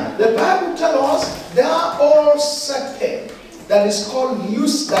 Yeah, the Bible tells us there are all serpent that is called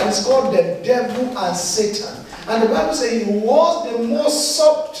the devil and Satan. And the Bible says he was the most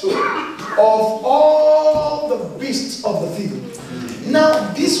subtle of all the beasts of the field.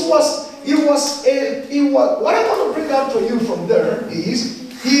 Now, what I want to bring out to you from there is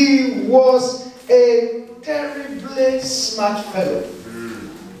he was a terribly smart fellow.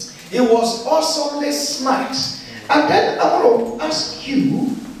 He was awesomely smart. And then I want to ask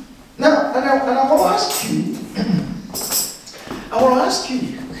you, now, and I want to ask you,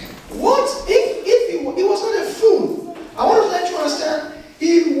 what if he was not a fool? I want to let you understand,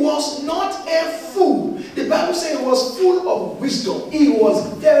 he was not a fool. The Bible says he was full of wisdom. He was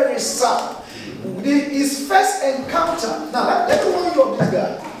very sound. His first encounter, now let me warn you of this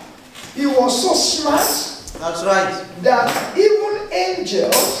guy. He was so smart. That's right. That even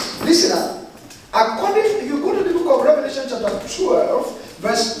angels, listen up, if you go to the book of Revelation chapter 12,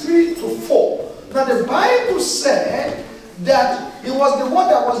 verse 3 to 4, now the Bible said that he was the one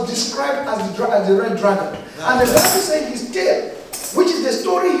that was described as the red dragon. And the Bible said his tail, which is the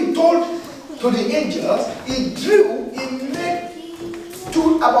story he told to the angels, he made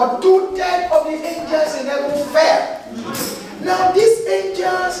about 2/3 of the angels in heaven fell. Now these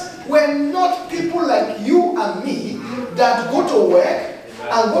angels were not people like you and me that go to work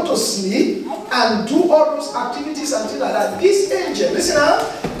and go to sleep and do all those activities and things like that. This angel, listen now,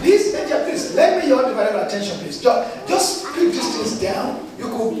 this angel, please, let me your divided attention, please. Just put these things down. You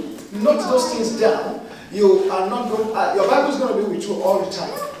could note those things down. You are not going, your Bible is going to be with you all the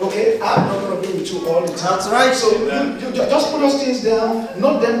time. Okay? I'm not going to be with you all the time. That's right. So you just put those things down,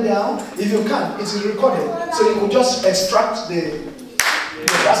 note them down. If you can, it is recorded. So you will just extract the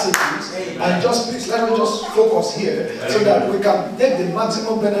passages and just please let me just focus here so that we can take the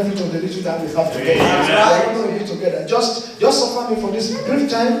maximum benefit of the little time we have together. We're going to be together. Just suffer me for this brief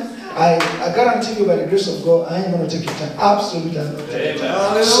time. I guarantee you by the grace of God, I ain't going to take your time. Absolutely not.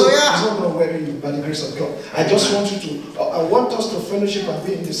 So it's not going to worry you by the grace of God. I just want you to, I want us to fellowship and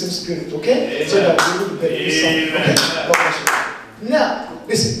be in the same spirit, okay? So that we will be better. Okay? God bless you. Now,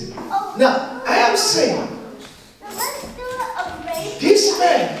 listen. Now, I am saying, this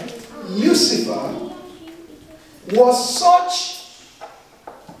man, Lucifer, was such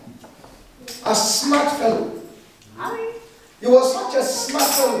a smart fellow. He was such a smart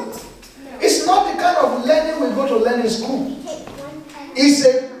fellow. It's not the kind of learning we go to learn in school. It's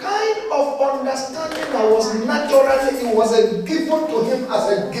a kind of understanding that was naturally, it was given to him as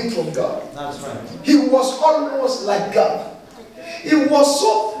a gift from God. That's right. He was almost like God. He was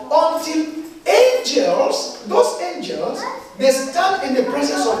so until angels, those angels, they stand in the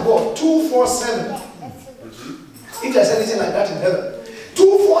presence of God 24/7. If there's anything like that in heaven.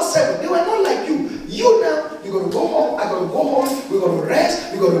 24/7. They were not like you. You now, you're going to go home, I got to go home, we're going to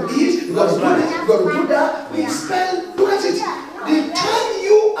rest, we're going to eat, we're going to do this, we're going to do that. We spend, look at it. The time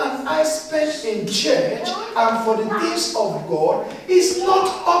you and I spend in church and for the things of God is not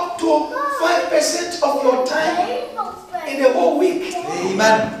up to 5% of your time in the whole week.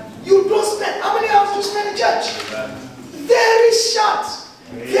 Amen. You don't spend, how many hours do you spend in church? Very short,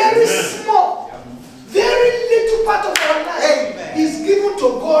 very small. Very little part of our life is given to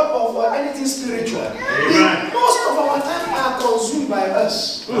God or for anything spiritual. Most of our time are consumed by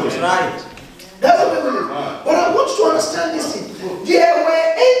us. That's right. That's what we believe. But I want you to understand this thing. There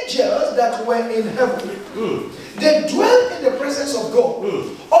were angels that were in heaven. They dwelt in the presence of God.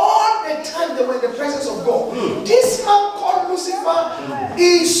 All the time they were in the presence of God. This man called Lucifer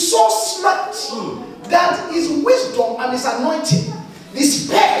is so smart that his wisdom and his anointing, the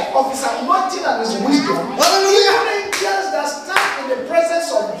spirit of his anointing and his wisdom, even angels that stand in the presence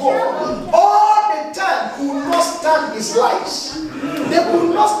of God all the time could not stand his lies. They could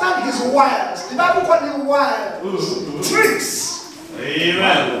not stand his wiles. The Bible called him wiles, tricks.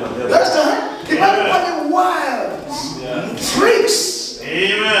 Amen. You understand? The Bible called him wiles, tricks.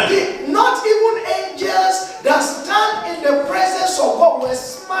 Amen. Not even angels that stand in the presence of God were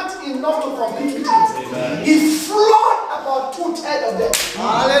smart enough to compete with him. He flawed about 2/3 of them.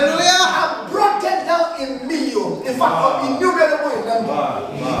 Hallelujah. And brought them down in millions. In fact, innumerable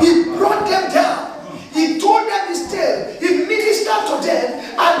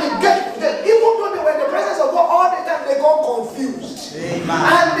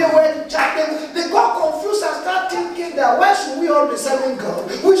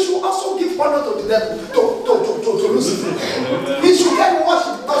honor to the devil, to Lucifer. He should get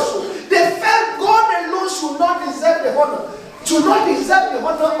worship also. They felt God alone should not deserve the honor, should not deserve the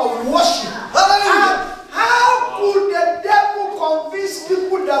honor of worship. How could the devil convince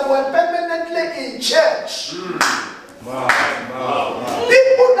people that were permanently in church? People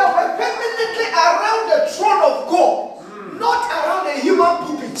that were permanently around the throne of God, not around a human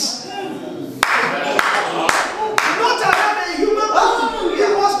pulpit. Not around a human pulpit.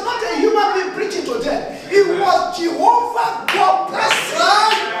 It was not a human being preaching to them. It was Jehovah God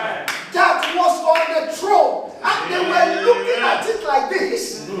person that was on the throne. And they were looking at it like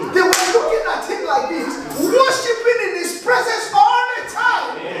this. They were looking at him like this, worshiping in his presence all the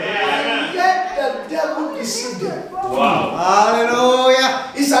time. And yet the devil deceived them. Wow.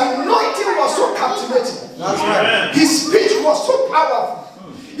 Hallelujah. His anointing was so captivating. That's right. His speech was so powerful.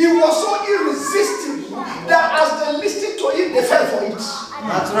 He was so irresistible that as they listened to him, they fell for it.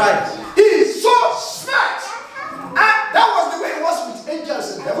 That's right. He is so smart. And that was the way it was with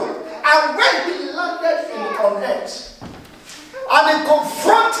angels in heaven. And when he landed on earth, and he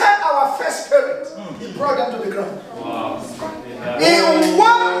confronted our first parent, he brought them to the ground. Wow. In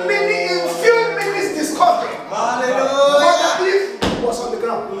 1 minute, in few minutes discussion, Mother Eve was on the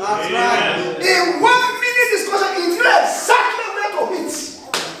ground. That's right. In 1 minute discussion, he knew exactly where to hit.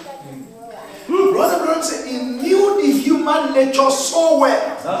 Brother Brown said he knew the human nature so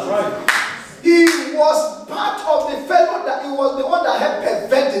well. That's right. He was part of the fellow that he was the one that helped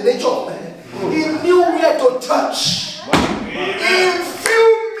pervert the nature of man. He knew where to touch. In few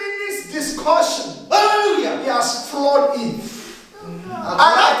minutes discussion, he has flawed Eve. And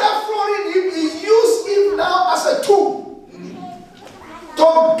after flawing Eve, he used Eve now as a tool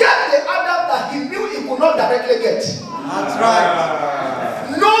to get the Adam that he knew he could not directly get. That's right.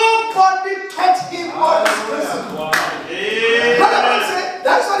 Nobody taught him all this principle.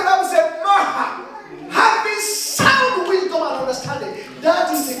 That's what the Bible said. Having sound wisdom and understanding,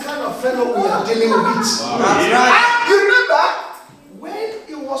 that is the kind of fellow we are dealing with. That's right. And you remember when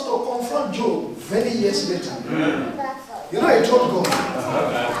he was to confront Job many years later, you know, he told God,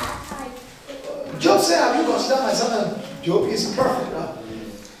 Job said, have you considered my son Job is perfect?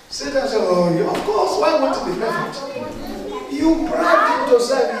 Satan said, oh, yeah, of course, why won't he be perfect? You bribed him to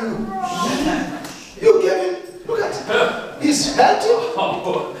serve you. You gave him, look at him. He's healthy.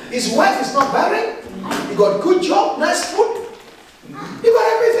 His wife is not barren. He got good job, nice food. He got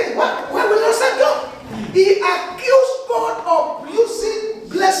everything. Why will I serve God? He accused God of using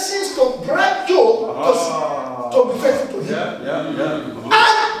blessings to bribe Job to be faithful to him.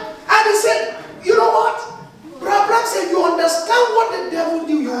 And he said, you know what? Abraham said, you understand what the devil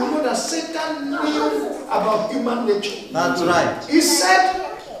did, you will know that Satan knew about human nature. That's right. He said,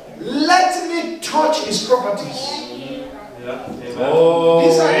 let me touch his properties. Oh,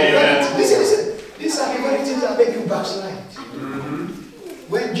 These are the very, listen. These are the very things that make you backslide.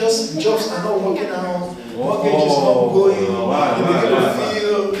 When just jobs are not working out, mortgage is not going, you begin to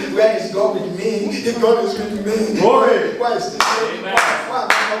feel, where is God with me? If God is with me, why is this? Why am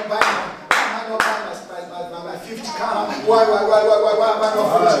I not buying? My fifth car? Why am I not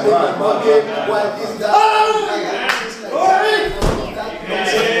finishing my mortgage? Why is that?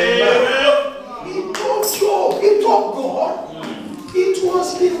 He told Job, he told God, it was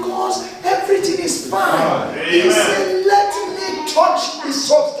because everything is fine. He said, let me touch his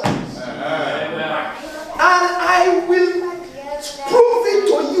substance. And I will prove it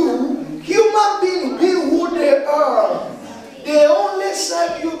to you, human beings being who they are. They only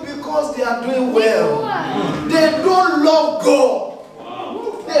serve you because they are doing well. They don't love God.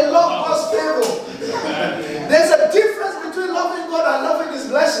 They love God's favor. There's a difference between loving God and loving his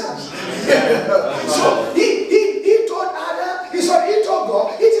blessings. So he told Adam, he told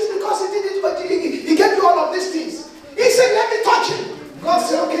God, it is because he did it, but he gave you all of these things. He said, let me touch him. God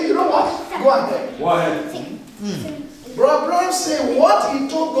said, okay, you know what? Go ahead. Go ahead. Brother Brown said, what he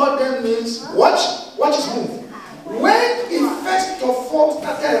told God then means, watch his move. When he first of all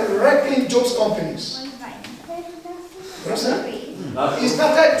started wrecking Job's companies, he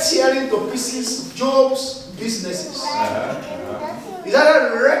started tearing to pieces Job's businesses. He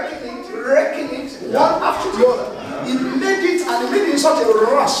started wrecking it one after the other. He made it and he made it in such a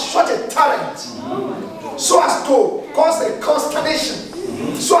rush, such a torrent, so as to cause a consternation,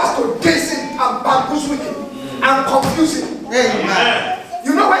 so as to daze him and bamboozle him and confuse him. Amen.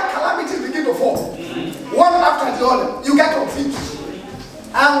 You know when calamities begin to fall, one after the other, you get confused.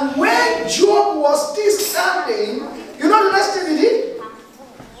 And when Job was still standing, you know the next thing he did?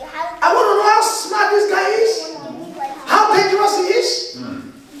 I want to know how smart this guy is, how dangerous he is.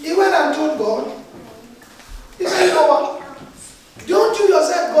 He went and told God. He said, you know what? Don't you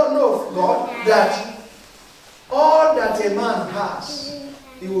yourself God know, God? that a man has,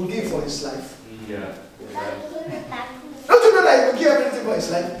 he will give for his life. Yeah. Don't you know that he will give everything for his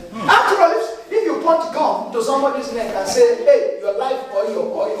life? After all, if you point gun to somebody's neck and say, hey, your life or your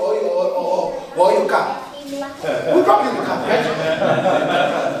car, we drop you the car, right?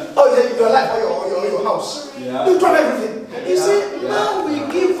 Oh, yeah, your life or your house. Yeah. You drop everything. You see, now we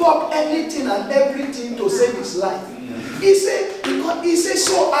give up anything and everything to save his life. He said, because he said,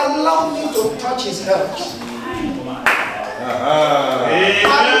 so allow me to touch his health.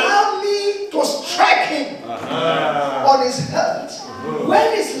 Allow me to strike him on his health.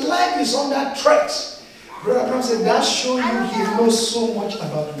 When his life is under threat, Brother Abraham said, that shows you he knows so much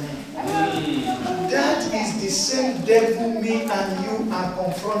about me. That is the same devil me and you are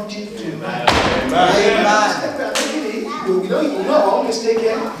confronting tonight. You know our mistake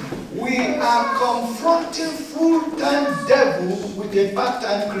here. We are confronting full-time devil with a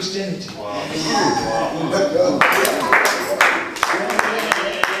part-time Christianity.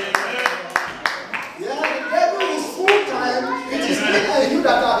 Yeah, the devil is full-time. It is me and you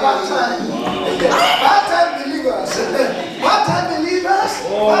that are part-time. Part-time believers. Part-time believers.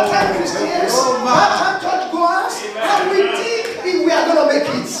 Part-time Christians. Part-time church-goers. And we think we are going to make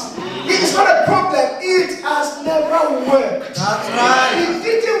it. It's not a problem. It has never worked. That's right. It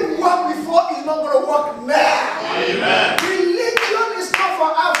didn't work before. It's not going to work now. Amen. Religion is not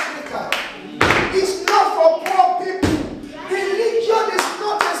for Africa. It's not for poor people. Religion is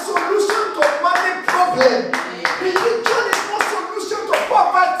not a solution to money problem. Religion is not a solution to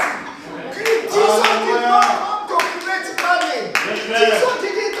poverty. Jesus did not come to create money. Jesus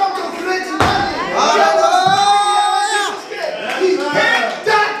didn't come to create money. He came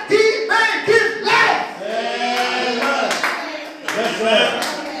that he may give life. That's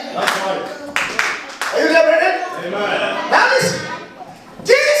right. Are you there, brethren? Amen. Now listen.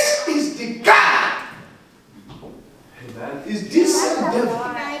 This is the God. Amen. Is this same devil?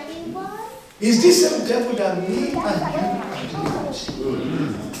 Is this same devil that me and you are dealing with?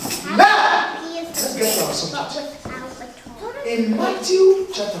 Now, let's get to our subject. In Matthew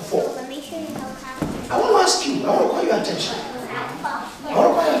chapter 4, I want to ask you, I want to call your attention.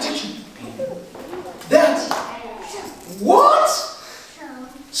 That what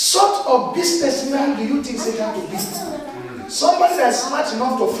sort of businessman do you think Satan to be? Somebody that's smart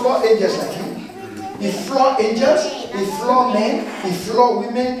enough to floor angels like him. He floor angels, he floor men, he floor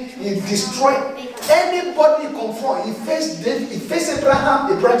women, he destroy anybody he confront. He faced David, he faced Abraham,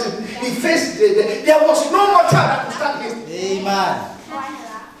 he faced there was no mortal that could stand him. Amen.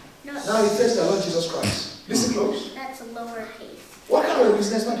 Now he faced the Lord Jesus Christ. Listen close. That's a lowercase. What kind of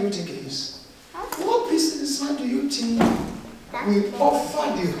businessman do you think he is? What businessman do you think will offer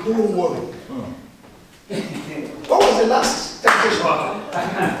the whole world? What was the last temptation?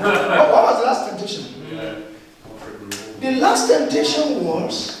 What was the last temptation? The last temptation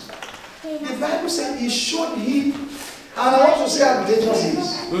was, the Bible said he showed him, and I want to say how dangerous he is.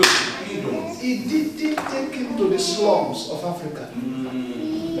 He didn't take him to the slums of Africa.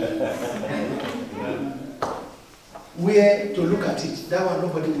 Where to look at it, that one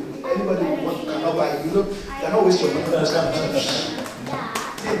anybody cannot buy it. You know, they're not wasting your money on this kind of church.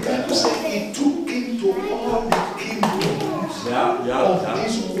 The Bible said he took him to all the kingdoms of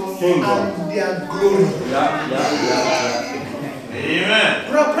this world and their glory.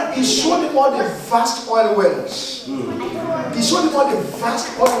 Amen. He showed him all the vast oil wells. He showed him all the vast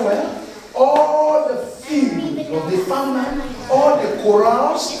oil wells, all the fields of the farmland, all the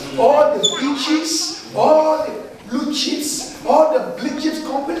corals, all the beaches, all the blue chips, all the blue chips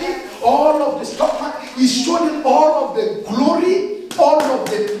company, all of the stock market. He showed him all of the glory, all of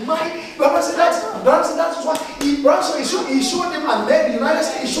the might. That's what he showed him America, the United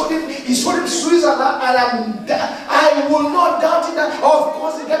States. He showed him Switzerland, and I will not doubt it. That of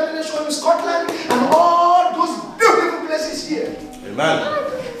course he definitely showed him Scotland and all those beautiful places here. Amen.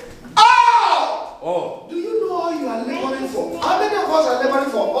 Oh! Do you know all you are laboring for? How many of us are laboring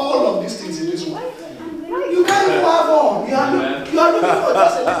for all of these things in this world? You can't even have all. You are looking for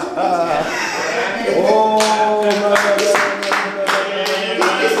just a little bit.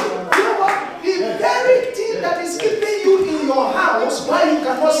 You know what? The very thing that is keeping you in your house, why you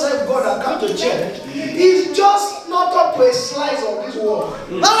cannot serve God and come to church, is just not up to a slice of this world.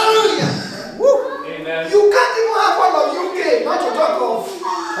 Hallelujah! Amen. You can't even have all of UK, not to talk of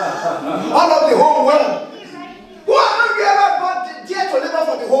all of the whole world. Who have you ever got there to labor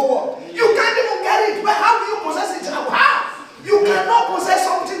for the whole world? You can't even get it. But how do you possess it? How? You cannot possess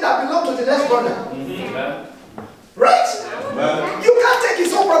something that belongs to the next brother. Right? You can't take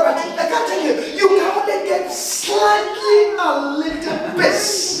his own property. I can't tell you. You can only get slightly a little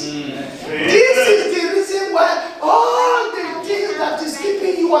piece. This is the reason why all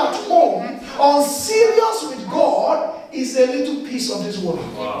peace of this world.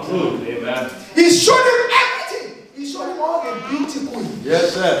 Wow. Amen. He showed him everything. He showed him all the beauty queen.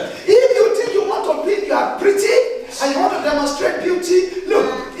 Yes, sir. If you think you want to be, you are pretty, and you want to demonstrate beauty,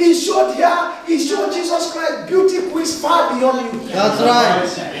 look, he showed here, he showed Jesus Christ beauty queens far beyond you. That's right.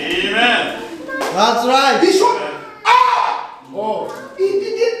 Amen. That's right. He showed, he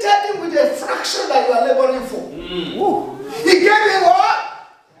didn't tell him with a fraction that you are laboring for. He gave him what?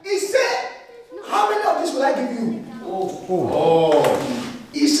 He said, how many of this will I give you?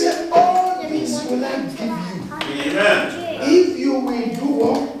 He said, all this will I give you. Amen. If you will do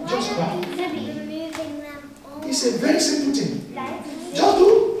what? Just bow. It's a very simple thing. Just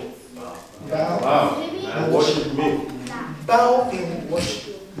do. Bow. Wow. And worship me. Bow in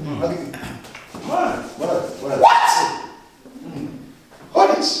worship. What? What?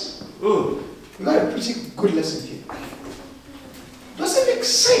 Hold this. Ooh. We got a pretty good lesson here. Does it make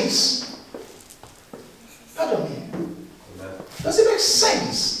sense? Pardon me. Does it make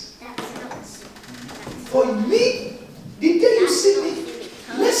sense for me, the day you see me,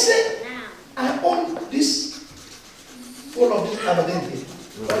 listen, I own this, all of this Aberdeen here,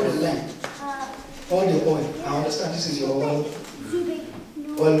 all the land, all the oil. I understand this is your oil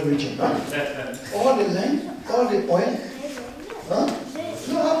region, huh? All the land, all the oil, huh?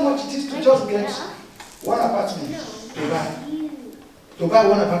 You know how much it is to just get one apartment to buy? To buy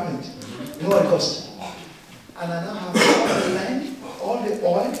one apartment, you know what it costs? And I now have all the land, all the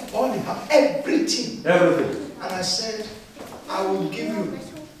oil, all the house, everything. Everything. And I said, I will give you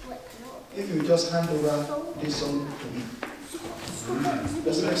if you just hand over this song to me.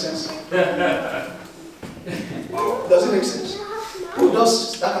 Does it make sense? Does it make sense? Who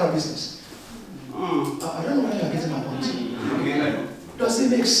does that kind of business? I don't know whether you're getting my point. Does it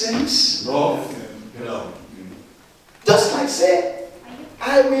make sense? No. Just like say,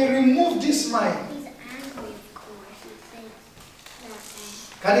 I will remove this mind.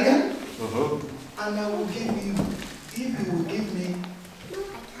 Cardigan? And I will give you, if you will give me,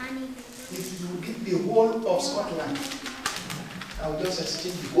 if you will give the whole of Scotland, I will just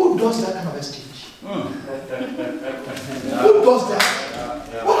exchange you. Who does that kind of exchange? Who does that?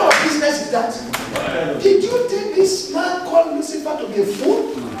 What kind of business is that? Did you think this man called Lucifer to be a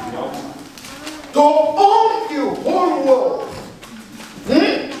fool? To own the whole world.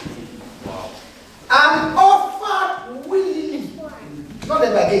 And offered willingly, not a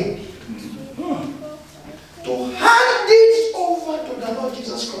bargain, to hand it over to the Lord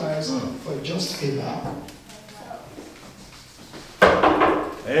Jesus Christ for just a bow.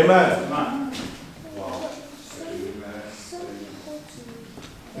 Amen.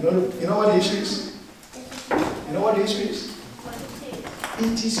 You know what the issue is? You know what the issue is?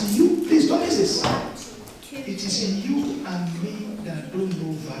 It is you, please don't miss this. It is you and me that don't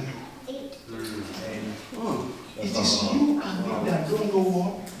know value. It is you and me that don't know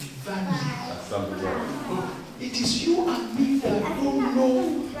what? Value. It is you and me that don't know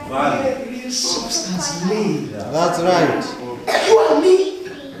where real substance lay. That's right. You and me,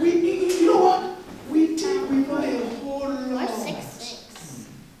 you know what? We think we know a whole lot.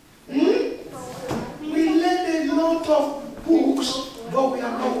 We learn a lot of books, but we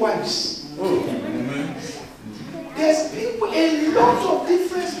are not wise. There's people, a lot of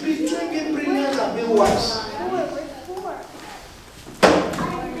difference between being brilliant and being wise.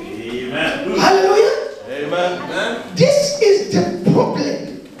 Amen. Hallelujah. Amen. This is the problem.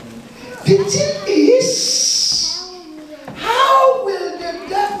 The thing is, how will the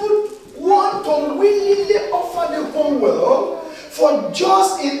devil want to willingly offer the whole world for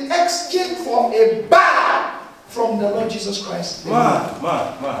just in exchange for a bar from the Lord Jesus Christ? Why?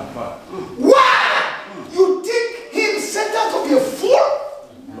 You think him Satan to be a fool?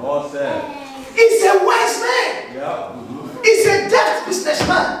 No, sir. He's a wise man. Yeah. He's a deft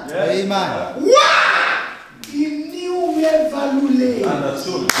businessman. Yes. Amen. Why? He knew where value lay.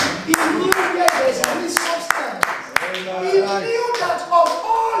 Understood. He knew where there's any substance. He knew that of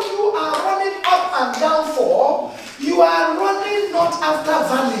all you are running up and down for, you are running not after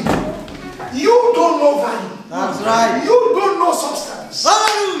value. You don't know value. That's right. You don't know substance.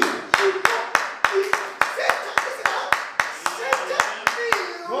 Hallelujah.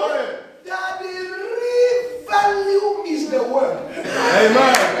 That the real value is the word.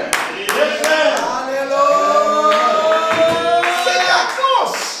 Amen. Satan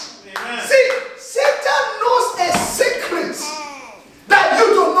knows. See, Satan knows a secret that you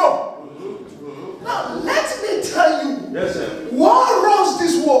don't know. Now, let me tell you, Yes, sir. what runs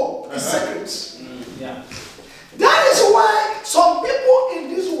this world is secrets. That is why some people in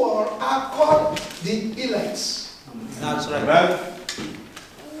this world are called the elites. That's right. Amen.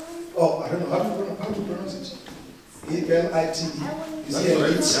 Oh, I don't know how to pronounce it. E-L-I-T-E. Is the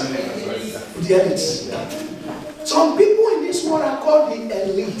elites? The elites. Some people in this world are called the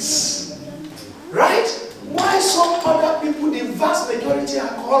elites. Right? Why some other people, the vast majority,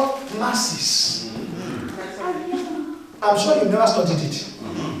 are called masses? I'm sure you've never studied it.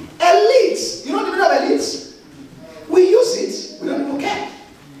 Elites. You know the meaning of elites? We use it. We don't even care.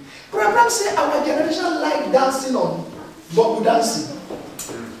 Abraham said our generation like dancing on bubble dancing.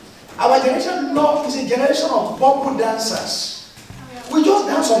 Our generation now is a generation of bubble dancers. We just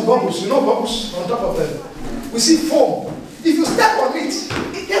dance on bubbles. You know bubbles on top of them. We see foam. If you step on it,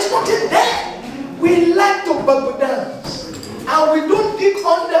 there's nothing there. We like to bubble dance. And we don't dig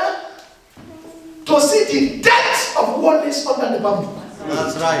under to see the depth of what is under the bubble.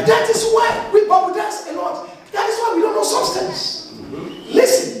 That's right. That is why we bubble dance a lot. That is why we don't know substance.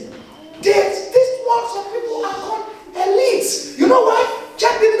 Listen, this world, some people are called elites. You know why?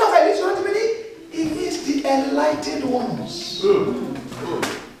 Check the meaning of elites. You know what I mean? It means the enlightened ones.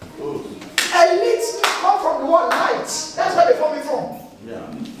 Elites come from the word light. That's where they come from. Yeah.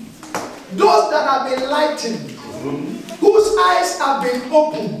 Those that have been enlightened, whose eyes have been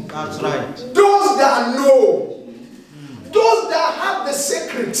opened. That's right. Those that know. Those that have the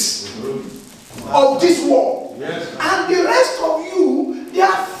secrets of this world. Yes. And the rest of you, there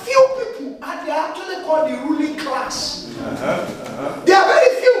are few people, and they are actually called the ruling class. They are very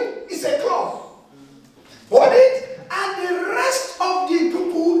few. It's a club. What it? And the rest of the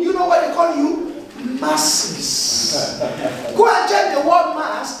people, you know what they call you? Masses. Go and check the word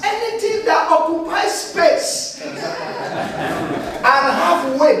mass. Anything that occupies space and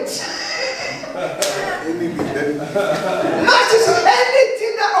have weight. Mass is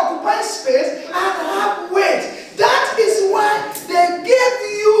anything that occupies space and have weight. That is why they gave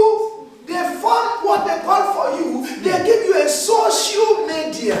you, they formed what they call for you, they give you a social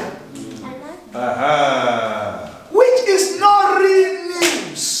media. Which is not real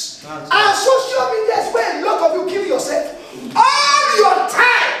news. And social media is where a lot of you kill yourself. All your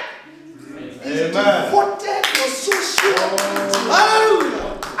time is devoted to social media.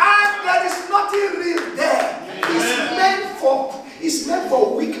 And there is nothing real there. It's meant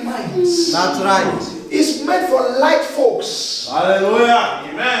for weak minds. That's right. It's meant for light folks. Hallelujah.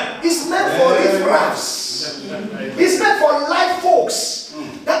 Amen. It's meant for riffraffs. It's meant for light folks.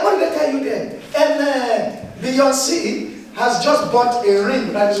 That's what they tell you there. And Beyonce has just bought a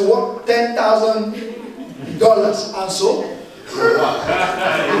ring that is worth $10,000 and so.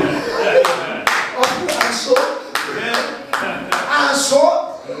 And so.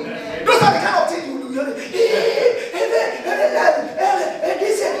 Those are the kind of things you do.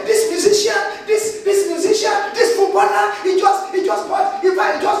 This musician, this footballer, he just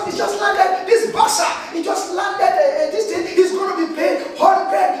landed this boxer. He just landed this thing. He's going to be paid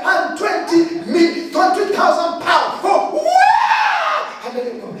 £120,000. Oh, wow! And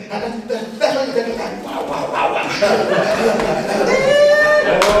then that's when you get it like, wow.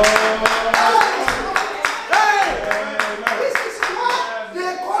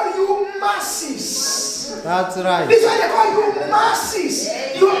 That's right. This is why they call you masses.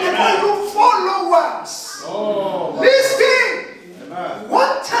 They call you followers. Listen.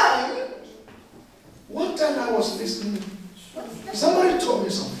 One time I was listening. Somebody told me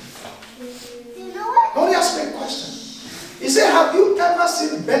something. Only asked me a question. He said, have you ever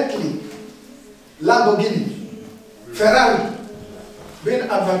seen Bentley, Lamborghini, Ferrari being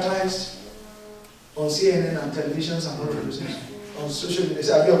advertised on CNN and televisions and all of those things? On social media? He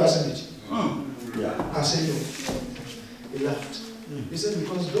said, have you ever seen it? Yeah. I said, no. He laughed. He said,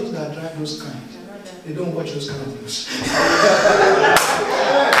 because those that drive those kind, they don't watch those kind of news.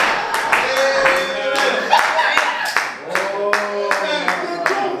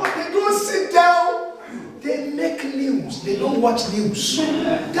 They don't sit down. They make news. They don't watch news.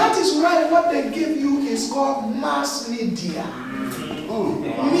 That is why what they give you is called mass media.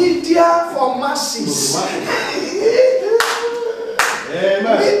 Media for masses.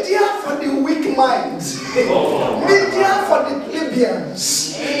 Amen. Media for the weak minds. Media for the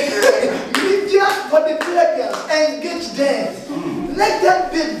plebeians. Media for the plebeians. Engage them. Let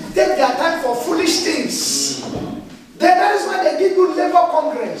them take their time for foolish things. Then that is why they give you labor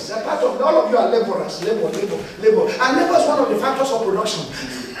congress. A part of all of you are laborers. Labor. And labor is one of the factors of production.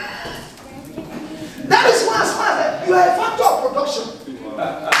 That is why as far as you are a factor of production.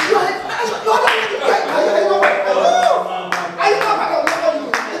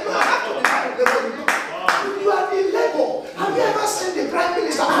 You are the labor. Have you ever seen the prime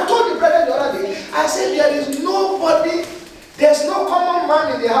minister? I told the president the other day, I said there is nobody, there's no common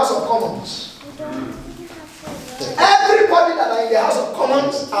man in the House of Commons. Everybody that are in the House of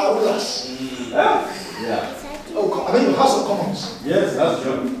Commons are rulers. Oh, I mean your House of Commons. Yes, that's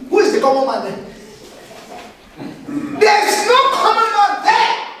true. Who is the common man there? There's no common man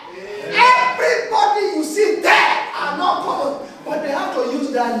there. Everybody you see there are not common, but they have to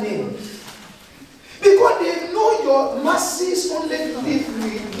use that name because they know your masses only live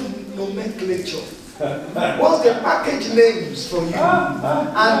with nomenclature. Once they package names for you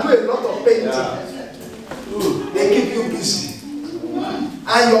and do a lot of painting, they keep you busy.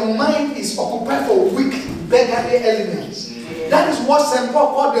 And your mind is occupied for weak beggarly elements. That is what St.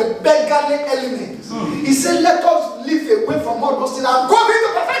 Paul called the beggarly elements. He said, let us live away from all those things and go into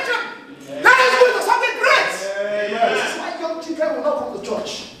perfection. That is going to something great. This is why young children will not come to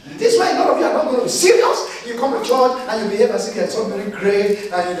church. This is why none of you are not going to be serious. You come to church and you behave as if you're so very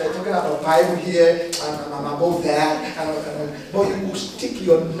great and you're talking about the Bible here and I'm above that. But you will stick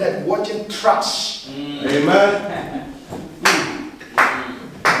your neck watching trash. Amen.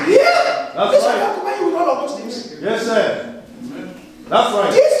 Yeah. That's This is right. why you with all of those things. Yes, sir. That's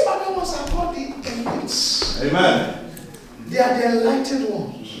right. These other ones are called the elites. Amen. They are the enlightened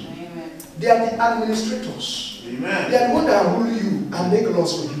ones. Amen. They are the administrators. Amen. They are the ones that rule you and make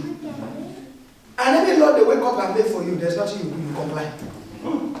laws for you. And any law they wake up and make for you, there's nothing you do, you comply.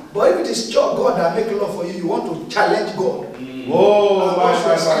 But if it is God that make law for you, you want to challenge God. Oh, Why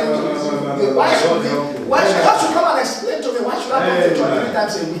should you come and explain to me? Why should I come to church 3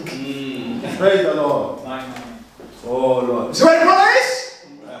 times a week? Praise the Lord. Oh, Lord. See what the problem is?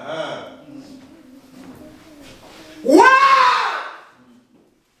 Why?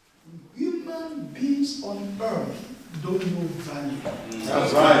 Human beings on earth don't know value.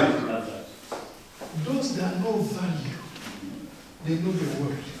 That's right. Those that know value, they know the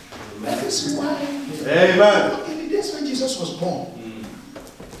word. That is why. Amen. In the days when Jesus was born,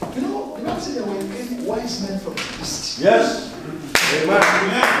 you know, the Bible said there were wise men from the east. Yes. Amen.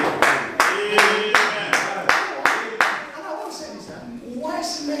 And I want to say this now.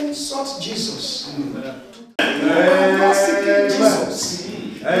 Wise men sought Jesus. Amen. Not seeking Jesus.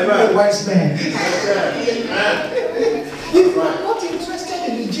 Amen. Wise men. Amen. If you are not interested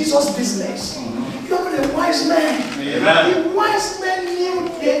in the Jesus business, you are a wise man. Amen. The wise man knew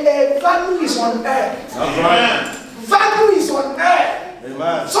the value is on earth. That's right. Value is on earth.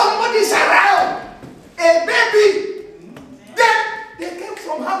 Amen. Somebody is around. A baby. Then they came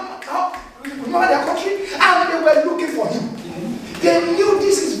from remember their country and they were looking for him. They knew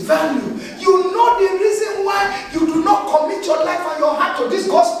this is value. You know the reason why you do not commit your life and your heart to this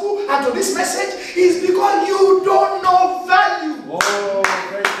gospel and to this message is because you don't know value. Oh,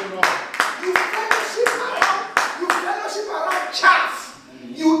 praise the Lord. You fellowship around chaff.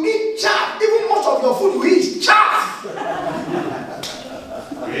 You eat chaff. Even most of your food you eat is chaff.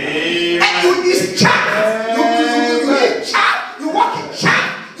 And you eat chaff. You eat chaff. You walk in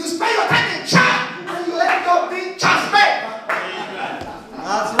chaff. You spend your time in chaff. And you end up being chaff man.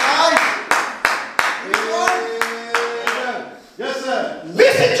 That's right. Amen. Yes, sir.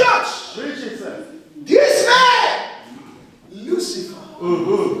 Listen, church. Preach it, sir. This man, Lucifer.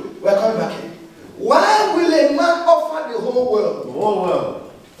 We're coming back here. Why will a man offer the whole world The whole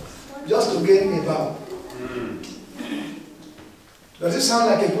world. just to gain a bow? Does it sound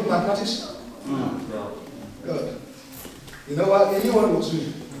like a good mathematics? Good. You know what? He knew what he was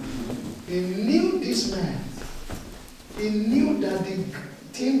doing. He knew this man. He knew that the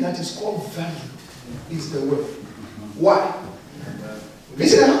thing that is called value is the word. Why?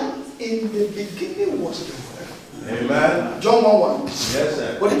 Listen now. In the beginning was the word. Amen. John 1:1. Yes,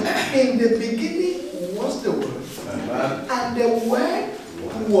 sir. But in the beginning was the word. Amen. And the word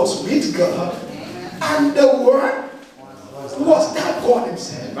was with God. And the word was that God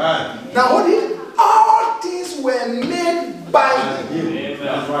himself. Amen. Now what did all things were made by him.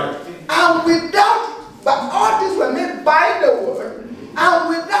 That's right. And but all things were made by the word. And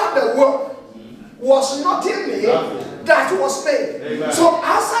without the word was nothing made that was made. Amen. So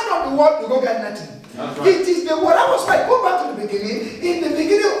outside of the word you don't get nothing. That's right. It is the word. I was right. Go back to the beginning. In the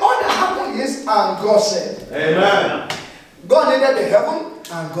beginning, all that happened is, and God said. Amen. God needed the heaven,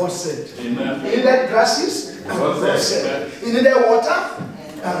 and God said. Amen. He needed grasses, and God said. He needed water,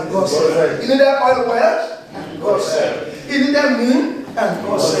 and God said. He needed oil wells, and God said. He needed moon, and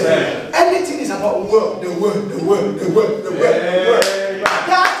God said. Anything is about word, the word, the word, the word, the word, the word.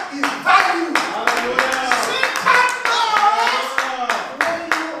 That is value.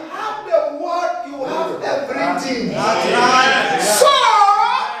 Everything. So,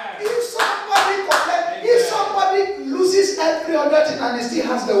 if somebody loses every other thing and he still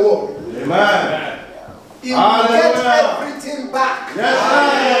has the word, Amen. he will get everything back. Yes,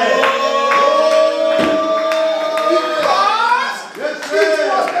 Because it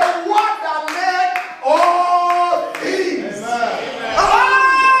was the word that made all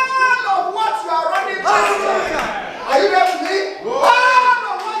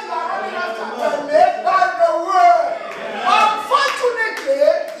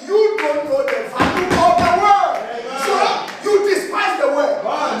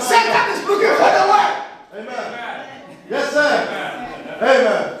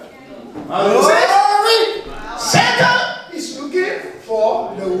Satan is looking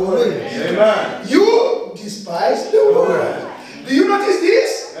for the word. Amen. You despise the word. Do you notice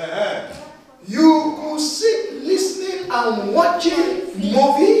this? You could sit listening and watching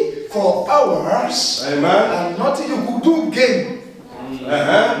movie for hours. Amen. And nothing. You could do game. You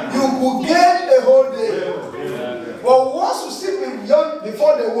could game the whole day. But once you sleep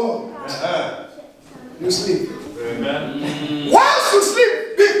before the world, you sleep. Once you sleep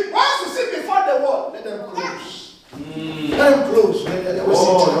before the world, let them close. Let them close. Let them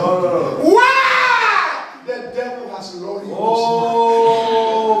Wow! The devil has lured you.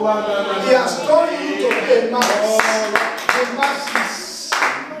 He has told you to be a masses.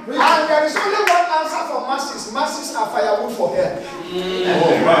 And there is only one answer for masses. Masses are firewood for hell.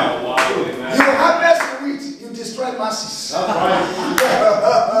 You harvest wheat, you destroy masses. You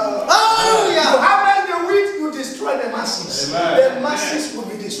harvest the wheat, you destroy the masses. The masses will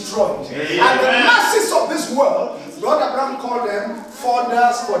be destroyed. And the masses of this world, Brother Abraham called them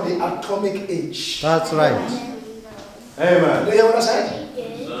foders for the atomic age. That's right. Amen. Do you hear what I said?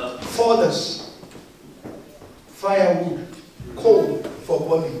 Foders, firewood, coal for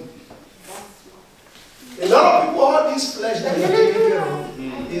burning. A lot of people, all this flesh that you are taking care of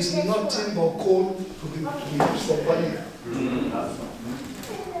is nothing but coal to be used for burning.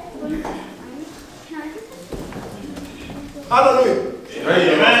 Hallelujah.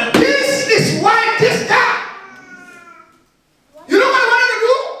 Amen. This is why this guy, you know what he wanted to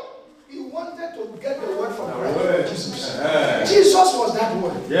do? He wanted to get the word from Christ, Jesus. Jesus was that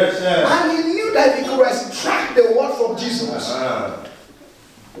word. Yes, sir. And he knew that if he could extract the word from Jesus,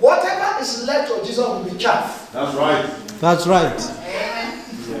 whatever is left of Jesus will be chaff. That's right. That's right.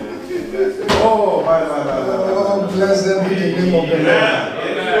 Oh, Oh, blessed be the name of the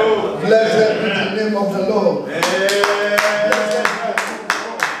Lord. Blessed be the name of the Lord.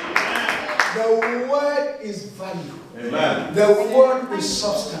 The word is value. Amen. The word is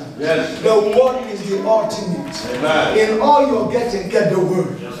substance. Yes. The word is the ultimate. Amen. In all you're getting, get the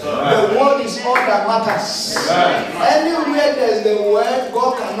word. The word is all that matters. Anywhere there's the word,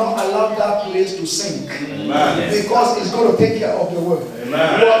 God cannot allow that place to sink. Because it's going to take care of the word.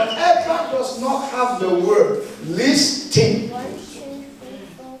 Whatever does not have the word, listen.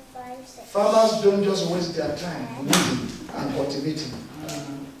 Farmers don't just waste their time weeding and cultivating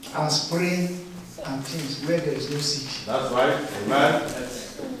and spraying and things where there is no seed. That's right. Amen.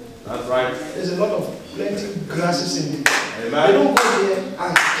 That's right. There's a lot of plenty grasses in it. Amen. They don't go there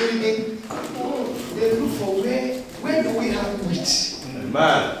and clean it. They look for where do we have wheat?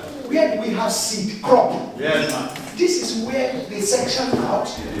 Amen. Where do we have seed, crop? Yes. This is where they section out.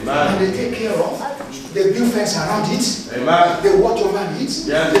 Amen. And they take care of. They build fence around it. Amen. They watch over it. Yes.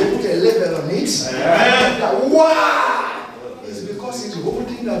 They put a label on it. Amen. Wow! It's because he's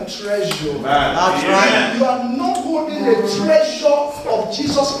holding a treasure. Amen. That's right. You are not holding the treasure of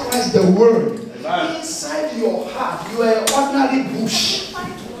Jesus Christ, the Word. Amen. Inside your heart, you are an ordinary bush.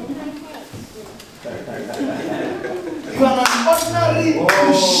 You are an ordinary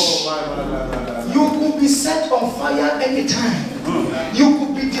bush. You could be set on fire anytime. You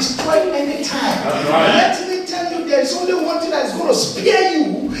could be destroyed anytime. Let me tell you, there is only one thing that is going to spare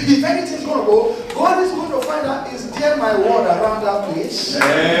you. If anything is going to go, God is going to find out, is there my word around that place?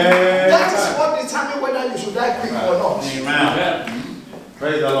 That is what determines whether you should die quick or not. Amen.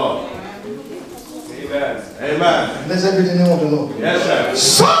 Praise the Lord. Amen. Amen. Blessed be the name of the Lord. Yes, sir.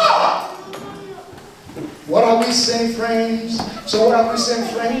 So, what are we saying, friends?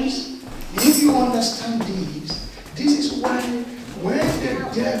 If you understand this is why when the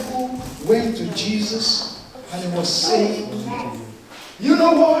devil went to Jesus and he was saying, you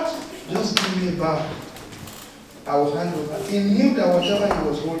know what? Just give me a Bible. I will hand over. He knew that whatever he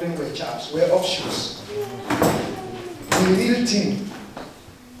was holding were chaps, were offshoots. The real thing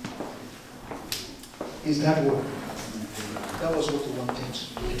is that word. That was what he wanted.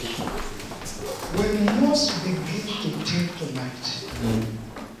 We must begin to think tonight.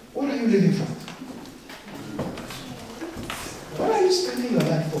 What are you living for? What are you spending your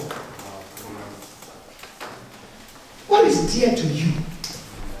life for? What is dear to you?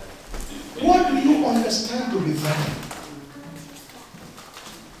 What do you understand to be value?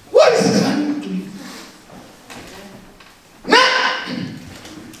 What is value to you? Now,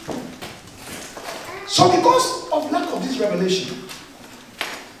 so because of lack of this revelation,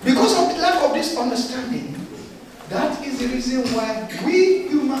 because of the lack of this understanding, that is the reason why we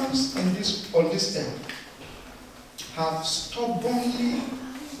humans on this earth have stubbornly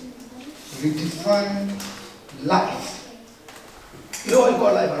redefined life. You know what you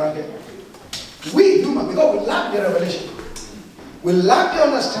call life around here? We humans, because we lack the revelation, we lack the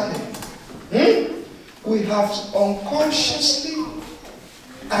understanding, We have unconsciously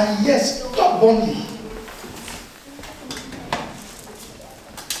and yes, stubbornly,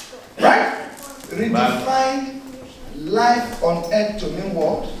 right? Redefined life on earth to mean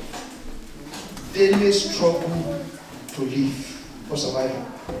what? Daily struggle to live for survival.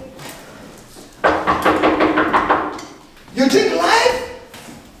 You think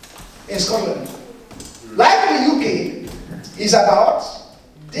life in Scotland, life in the UK is about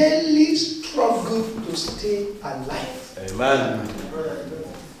daily struggle to stay alive. Amen.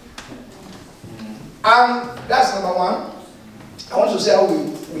 That's number one. I want to say how we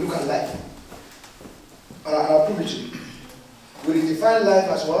look at life. And I'll prove it to you. We define life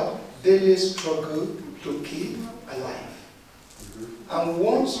as what? Daily struggle to keep alive. And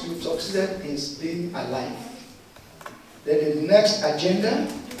once you've succeeded in staying alive, then the next agenda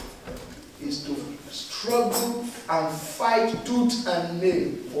is to struggle and fight tooth and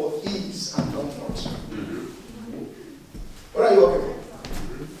nail for ease and comfort. What are you working for?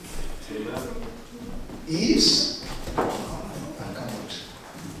 Ease and comfort.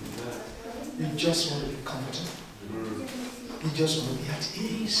 You just want to be comfortable. You just want to be at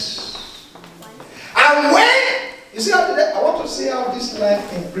ease. And when you see how I want to see how this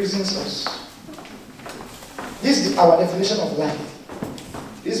life imprisons us. This is our definition of life.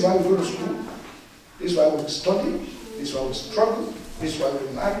 This is why we go to school. This is why we study. This is why we struggle. This is why we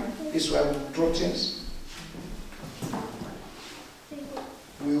marry. This is why we draw things.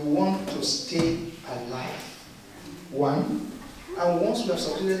 We want to stay alive. One. And once we have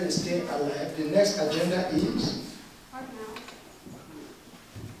succeeded in staying alive, the next agenda is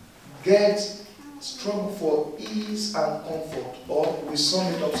get struggle for ease and comfort. Or we sum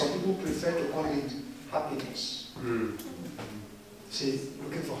it up. Some people prefer to call it happiness. See,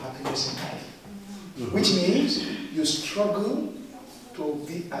 looking for happiness in life. Which means you struggle to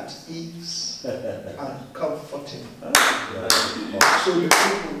be at ease and comfortable. So you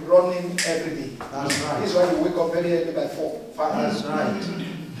keep running every day. That's right. This is why you wake up very early by 4, 5 That's right.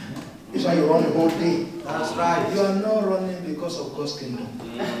 This is why you run the whole day. That's right. You are not running because of God's kingdom.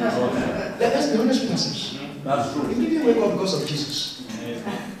 Let's be honest with ourselves. That's true. You didn't wake up because of Jesus.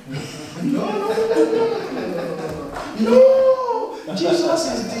 No. Jesus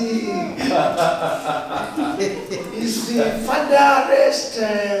is the Father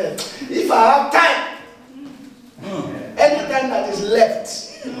rested. If I have time, any time that is left,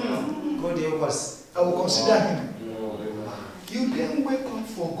 God help us. I will consider him. You didn't wake up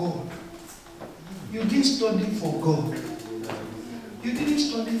for God. You didn't study for God. You didn't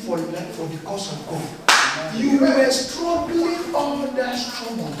study for the cause of God. You were struggling all that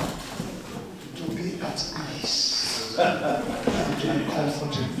struggle to be at ease and to be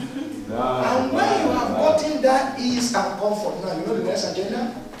comfortable. And when you have gotten that ease and comfort, now you know the next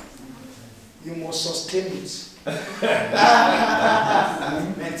agenda? You must sustain it.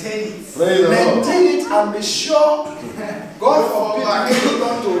 Maintain it. Maintain it and be sure. God forbid you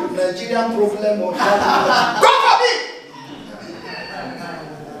come to Nigerian problem or God forbid!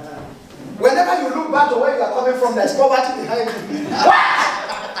 Whenever you look back to where you are coming from, there's poverty behind you.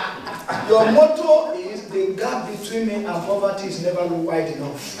 Your motto is the gap between me and poverty is never wide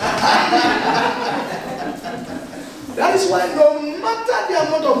enough. That is why no matter the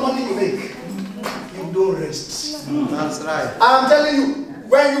amount of money you make, you don't rest. That's right. I'm telling you,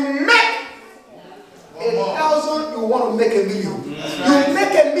 when you make 1,000, you want to make 1 million. You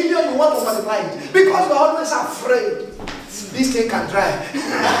make 1 million, you want to multiply it. Because you're always afraid this thing can dry.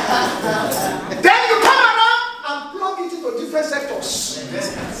 Then you come around and plug it into different sectors.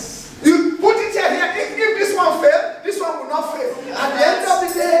 You put it here. If this one fails, this one will not fail. At the end of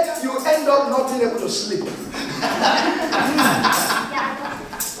the day, you end up not being able to sleep.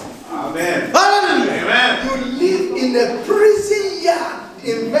 Amen. Hallelujah. Amen. You live in a prison yard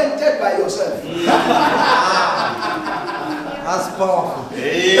invented by yourself. That's powerful.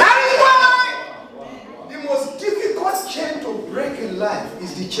 That is why the most difficult chain to break in life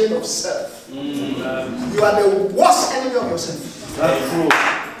is the chain of self. You are the worst enemy of yourself. That's true.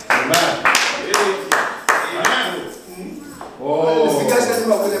 Amen. Amen. The biggest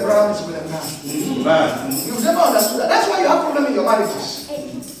enemy of William Brown is William Brown. Amen. You've never understood that. That's why you have problem in your marriages.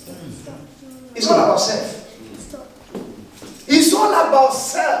 It's all about self. It's all about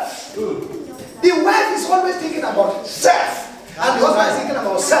self. The wife is always thinking about self. And the husband is thinking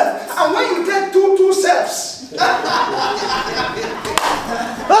about self. And when you take two selves,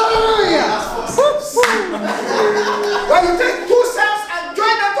 when you take two selves and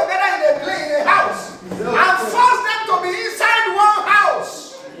join them together in a house, and force them to be inside one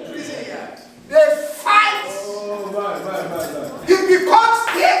house, they fight. It becomes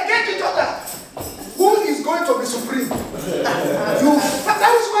they engage each other.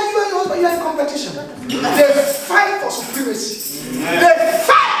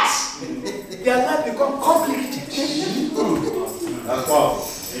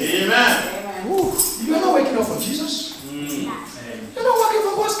 Amen. You are not waking up for Jesus. You're not working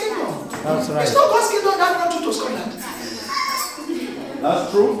for God's kingdom. That's right. It's not God's kingdom that brought you to Scotland.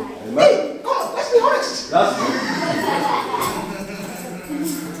 That's true. Amen. Hey, come on, let's be honest. That's true.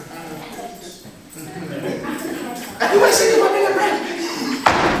 You were saying you were making bread.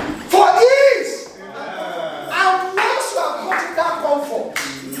 For ease. And once you are caught in that comfort,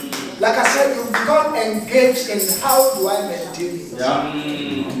 like I said, you become engaged in how do I maintain it.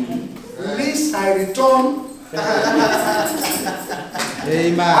 Yeah. Least I return.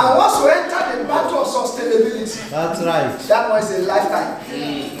 Amen. And once you enter the battle of sustainability, That's right. that one is a lifetime.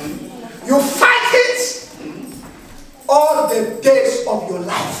 You fight it all the days of your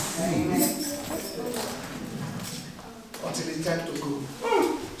life until it's time to go.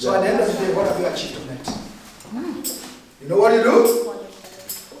 So at the end of the day, what have you achieved tonight? You know what you do?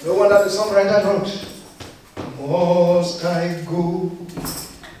 No wonder the songwriter wrote, must I go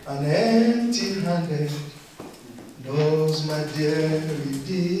and empty-handed? Does my dear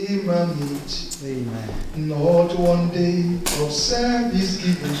Redeemer meet? Amen. Not one day of service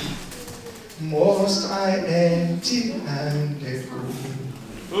given, must I empty-handed go?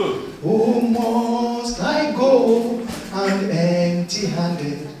 Oh, must I go and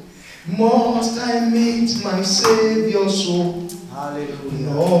empty-handed? Must I meet my Savior so? Hallelujah.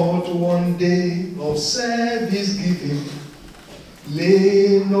 Not one day of service given,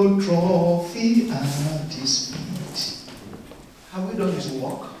 lay no trophy at his feet. Have we done his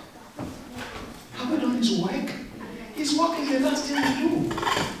work? Have we done his work? His work is the last thing we do.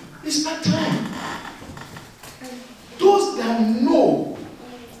 It's part-time. Those that know,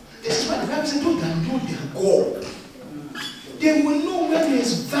 this is what the Bible says, those that know their God, they will know where there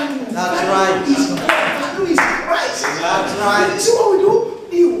is value. That's value right. is God. Value is Christ. That's right. You see what we do?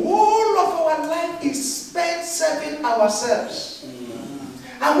 The whole of our life is spent serving ourselves.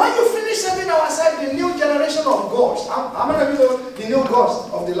 And when you finish serving ourselves, the new generation of gods, how many of you know the new gods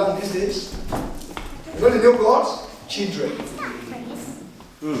of the land these days? You know the new gods? Children.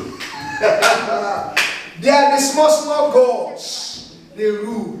 They are the small gods. They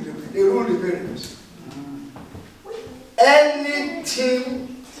rule the parents.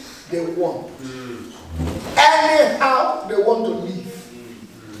 Anything they want. Anyhow they want to live.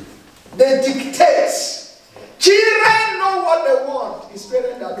 They dictate. Children know what they want. It's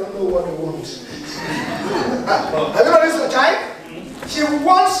parents that don't know what they want. Have you noticed your child? He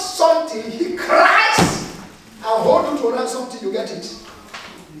wants something, he cries, and hold you to run something, you get it.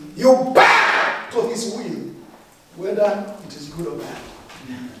 You bow to his will, whether it is good or bad.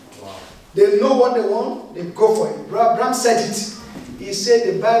 They know what they want, they go for it. Bram said it. He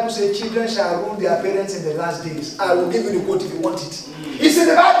said the Bible says children shall rule their parents in the last days. I will give you the quote if you want it. It's in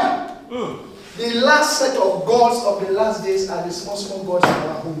the Bible. The last set of gods of the last days are the small gods in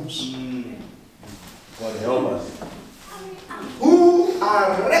our homes. God help us. Who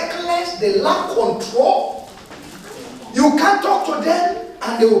are reckless, they lack control. You can't talk to them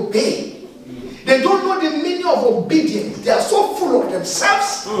and they obey. They don't know the meaning of obedience. They are so full of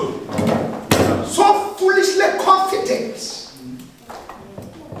themselves, so foolishly confident.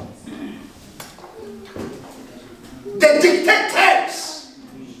 They dictate terms.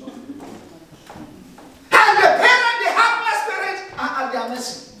 And the parent, the helpless parent, are at their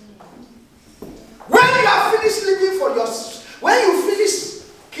mercy. When you are finished living for yourself, when you finish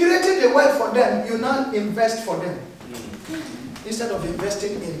creating the wealth for them, you now invest for them instead of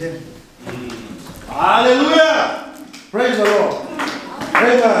investing in them. Hallelujah! Praise the Lord.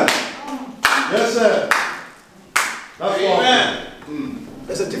 Amen. Yes, sir. That's Amen.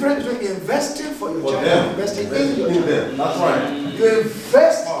 There's a difference between investing for your For child them. and investing in your In child. them. That's right. You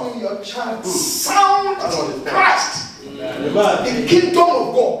invest in your child, sound Christ, Amen. the kingdom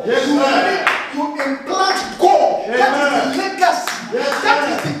of God. Yes, sir. You implant God. That is the legacy. Yes, That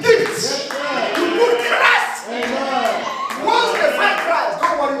is the gift. You put Christ. Amen. Once they find Christ,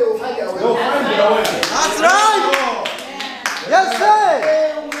 don't worry, they will find their way. Go find your way. That's right. Yes, sir.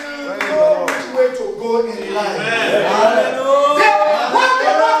 They will know which way to go in life. Hallelujah. When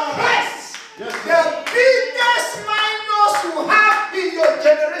they know Christ, Yes, the biggest minus you have in your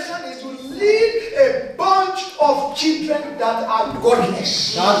generation is to lead a bunch of children that are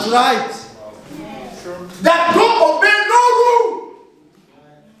godless. That's right. That don't obey no rule.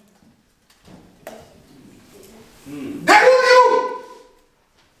 They rule you.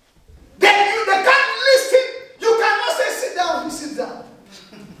 They can't listen. You cannot say sit down, he sits down.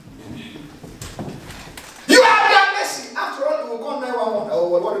 You have their mercy. After all, you will call 911.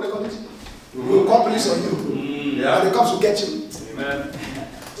 Or what do they call it? You will call police on you. And they come to get you. Amen.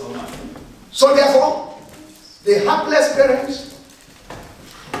 So therefore, the helpless parents,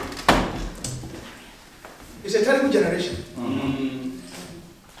 It's a terrible generation.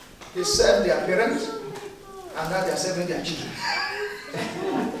 They serve their parents, and now they are serving their children.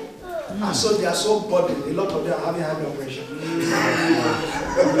 And so they are so burdened. A lot of them are having high blood pressure.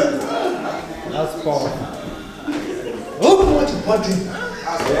 That's powerful. Too much burden.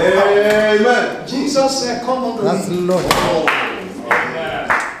 Amen. Jesus said, come unto That's me. Lord.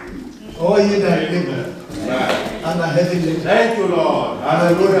 Oh, ye that labor and are heavy laden. Thank you, Lord. And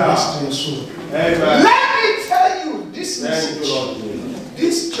I will rest Hallelujah. to your soul. Amen. Let me tell you this Thank message. you, Lord.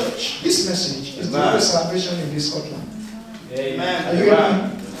 This church, this message is the Amen. only salvation in this Scotland. Amen. Are you hearing me?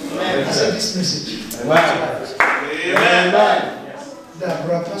 Amen. I said this message. Amen. Amen. That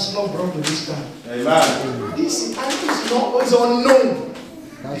Brother Pastor brought to this town. Amen. This is not is unknown.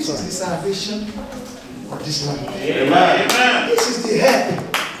 That's This is the salvation of this land. Amen. This is the help.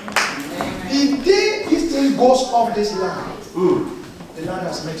 The day this thing goes off this land, the land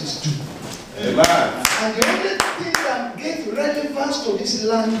has met its doom. Amen. And the only thing that gives relevance to this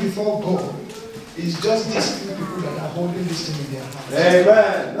land before God is just these few people that are holding this thing in their hands.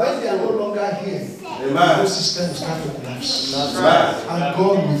 Amen. When they are no longer here, Amen. the whole system will start to collapse. Amen. And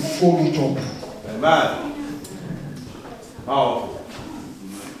God will fold it up. Amen. Powerful.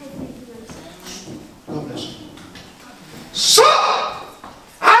 God bless you. So,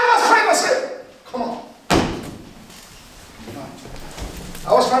 I was trying to say, come on.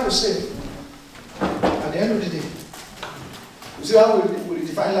 I was trying to say, at the end of the day, you see how we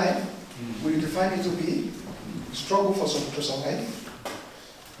define life? We define it to be struggle for some to survive.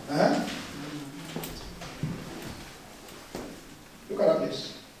 Look at that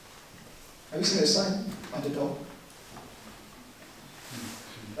place. Have you seen a sign on the door?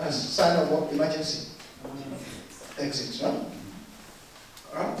 That's a sign of what? Emergency. Exit, right?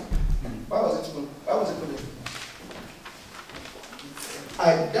 Alright? Why was it put there?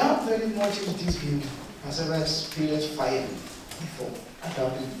 I doubt very much if this building has ever experienced fire before. I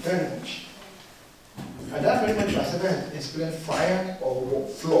doubt it very much. I doubt very much if has ever experienced fire or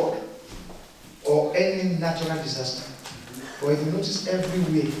flood or any natural disaster. But if you notice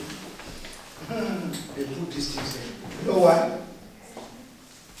everywhere, they put these things there. You know why?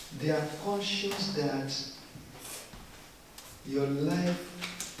 They are conscious that your life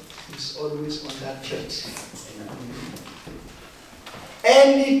is always under threat.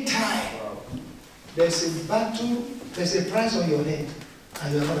 Anytime there's a battle, there's a price on your head,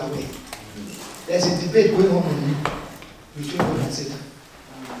 and you're not aware. There's a debate going on you between God and Satan.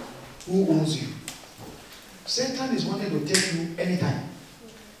 Who owns you? Satan is wanting to take you anytime.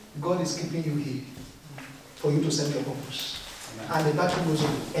 God is keeping you here for you to serve your purpose. And the battle goes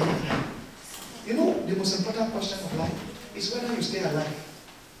on anytime. You know, the most important question of life is whether you stay alive.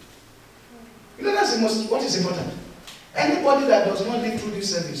 You know, that's what is important. Anybody that does not live through this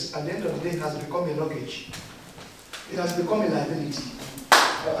service at the end of the day has become a luggage. It has become a liability.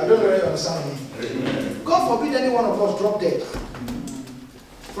 I don't know whether you understand me. God forbid any one of us drop dead.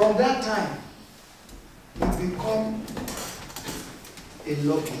 From that time, you become a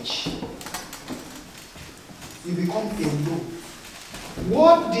luggage. You become a load.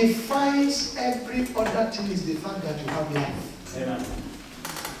 What defines every other thing is the fact that you have life. Amen.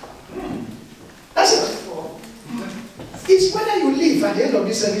 That's it. It's whether you live at the end of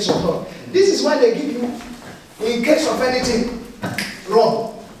this service or not. This is why they give you, in case of anything wrong.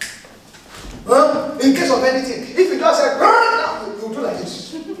 In case of anything. If you just say, you do like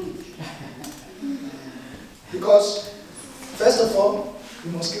this. Because, first of all,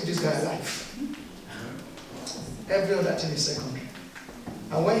 you must keep this guy alive. Every other thing is secondary.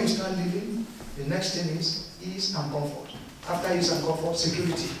 And when you start living, the next thing is ease and comfort. After ease and comfort,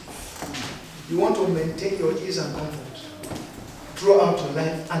 security. You want to maintain your ease and comfort throughout your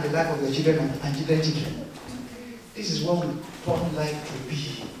life and the life of your children and children. This is what we want life to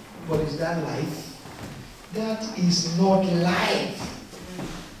be. But is that life? That is not life.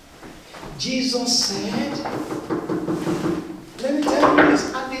 Jesus said, let me tell you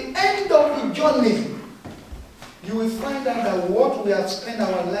this, at the end of the journey, you will find out that what we have spent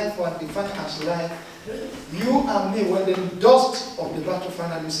our life on and defined as life, you and me, when the dust of the battle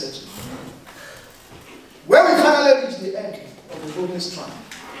finally settles, when we finally reach the end of the golden strand,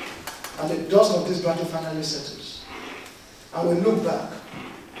 and the dust of this battle finally settles, and we look back,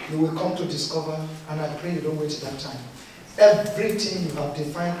 you will come to discover, and I pray you don't wait till that time, everything you have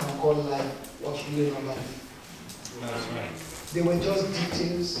defined and called life was really not life. That's right. They were just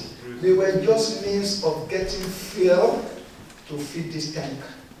details. They were just means of getting fuel to feed this tank.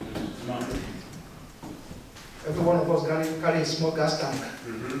 Every one of us carry a small gas tank.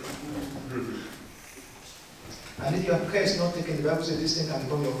 And if your care is not taken, the Bible says this thing can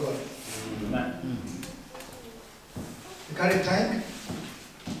become your God. You carry a tank,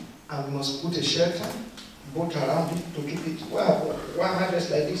 and we must put a shelter, boat around it to keep it. Why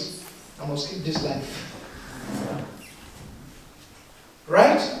harvest like this? I must keep this life.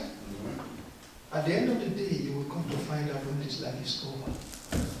 Right? At the end of the day, you will come to find out when this life is over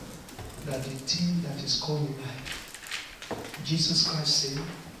that the thing that is called life, Jesus Christ said,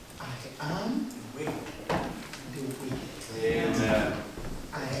 I am the way. Amen.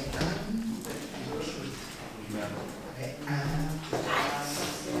 I am the truth. I am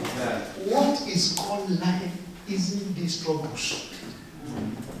life. What is called life isn't these struggles.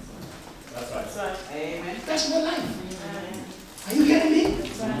 That's right. Amen. That's not life. Are you getting me?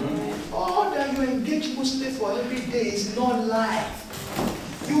 All that you engage mostly for every day is not life.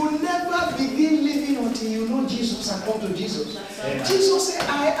 You will never begin living until you know Jesus and come to Jesus. Jesus said,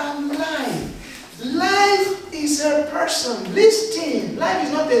 I am life. Life is a person. Listen, life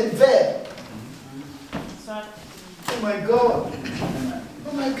is not a verb. Oh my God.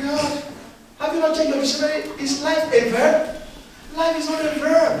 Oh my God. Have you not checked your dictionary? Is life a verb? Life is not a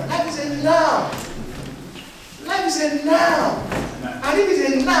verb. Life is a noun. Life is a noun. And if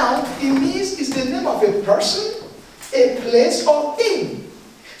it's a noun, it means it's the name of a person, a place, or thing.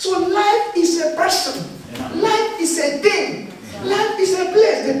 So life is a person. Life is a thing. Life is a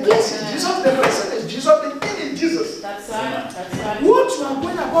place. The place is Jesus, the person is Jesus, the thing is Jesus. That's right. That's right. What you are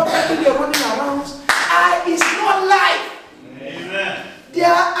going about every day running around is not life. Amen.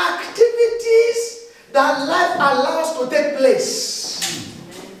 There are activities that life allows to take place.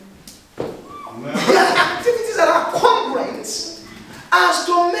 There are activities that are congruent as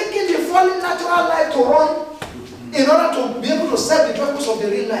to making the fallen natural life to run in order to be able to serve the purpose of the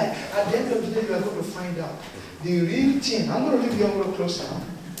real life. At the end of the day, you are going to find out the real thing. I'm going to leave you a little closer.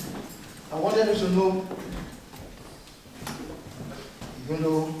 I wanted you to know,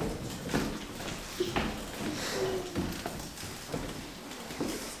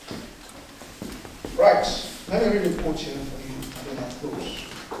 right. Let me read a quote here for you, and then I'll close.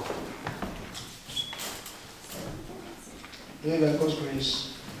 Maybe by God's grace,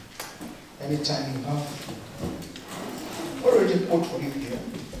 anytime you have. I'll read a quote for you here.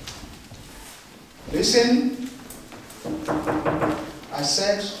 Listen, I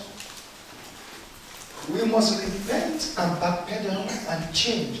said, we must repent and backpedal and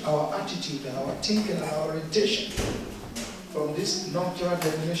change our attitude and our thinking and our orientation from this natural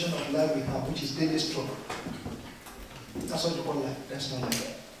definition of life we have, which is daily struggle. That's what you call life. That's not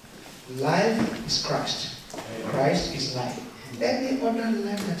life. Life is Christ. Christ is life. Any other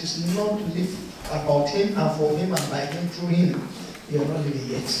life that is not lived about Him and for Him and by Him through Him, you are not living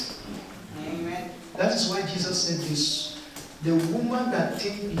yet. Amen. That is why Jesus said this. The woman that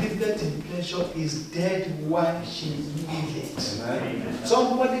liveth in pleasure is dead while she liveth. Amen.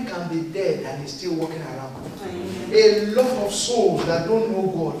 Somebody can be dead and is still walking around. Amen. A lot of souls that don't know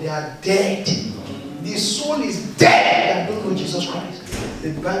God, they are dead. The soul is dead that don't know Jesus Christ.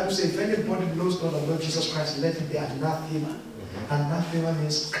 The Bible says, if anybody knows not about Jesus Christ, let him be anathema. Anathema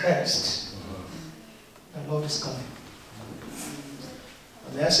means cursed. The Lord is coming.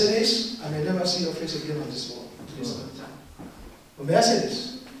 And may I say this? I may never see your face again on this world. But may I say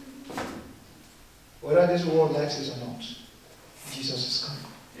this? Whether this world likes it or not, Jesus is coming.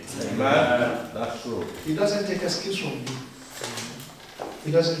 Amen. That's true. He doesn't take excuse from you.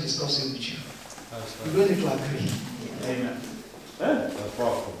 He doesn't discuss it with you. You don't need to agree. Amen. That's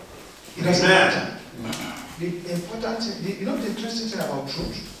powerful. It doesn't Amen. matter. The important thing, you know the interesting thing about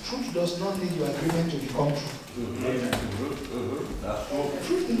truth? Truth does not need your agreement to become true. Amen. That's true.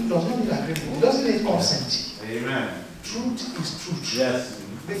 Truth does not need agreement. It doesn't need consent. Amen. Truth is truth. Yes.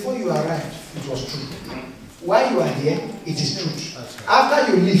 Before you arrived, it was true. While you are here, it is truth.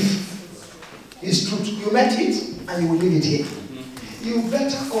 After you leave, it's truth. You met it and you will leave it here. You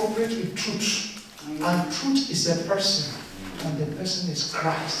better cooperate with truth. And truth is a person. And the person is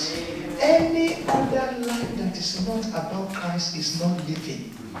Christ. Any other life that is not about Christ is not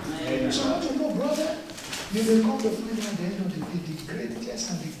living. So I want to know, brother, you will come to find out at the end of the day, the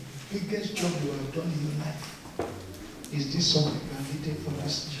greatest and the biggest job you have done in your life is this song you are leading for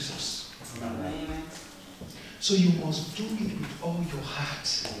us, Jesus. Amen. So you must do it with all your heart.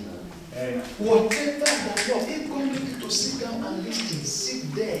 Amen. Whatever that Lord, if God need you to sit down and listen,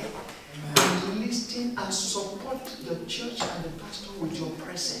 sit there and listen and support the church and the pastor with your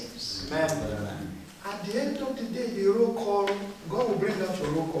presence. Amen. At the end of the day, the roll call, God will bring out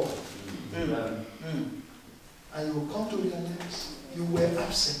your roll call. Amen. And you will come to realize you were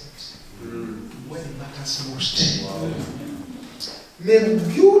absent when it matters most. May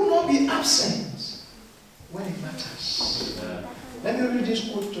you not be absent when it matters. Let me read this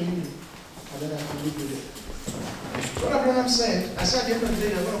quote to you. And then I can live with it. What Abraham said, I said at the end of the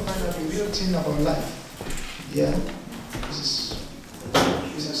day, you're going to find out the real thing about life. Yeah? This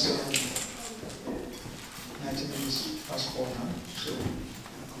is 19 minutes past 4 now. So,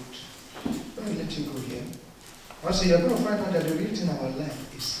 good. Let me let you go here. Also, you're going to find out that the real thing about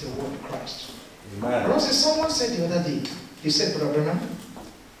life is the word Christ. Amen. Also, someone said the other day, he said, Brother Abraham,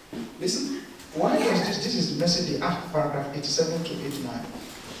 listen, why does this is the message, the paragraph 87 to 89.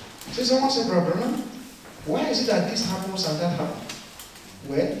 So someone said, Brother Abraham, why is it that this happens and that happens?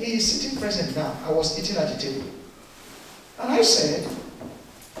 Well, he is sitting present now. I was eating at the table. And I said,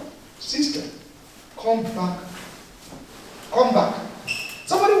 sister, come back. Come back.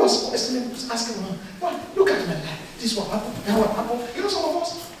 Somebody was asking me, well, look at my life. This one happened, that one happened. You know some of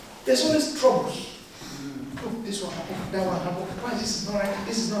us, there's always troubles. Look, this one happened, that one happened. Why this is not right?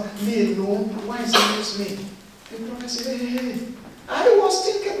 This is not me alone. Why is it always me? The brother said, hey. I was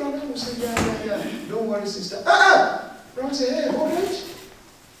thinking, brother would say, yeah. Don't worry, sister. Brother said, hey, hold it.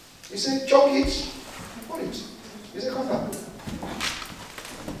 He said, chop it. Hold it. He said, come back.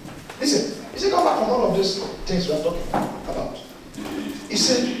 Listen, he said, come back from all of these things we are talking about. He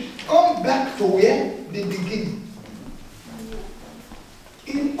said, come back to where? The beginning.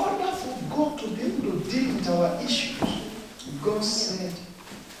 In order for God to be able to deal with our issues, God said,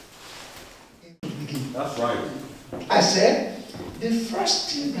 in the beginning. That's right. I said, the first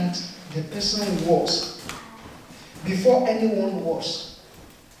thing that the person was, before anyone else,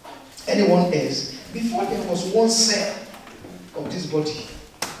 before there was one cell of this body,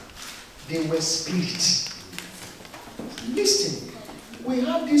 they were spirits. Listen, we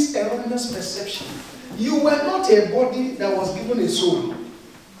have this erroneous perception. You were not a body that was given a soul.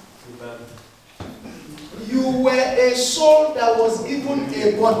 You were a soul that was given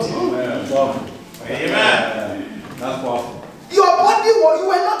a body. Amen. That's powerful. Your body, you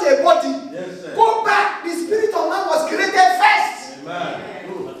were not a body. Yes, sir. Go back. The spirit of man was created first. Amen.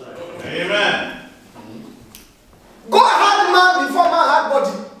 Amen. God had man before man had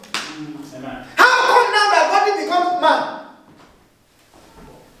body. Amen. How come now that body becomes man?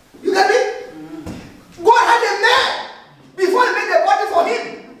 You get me? God had a man before he made the body for him.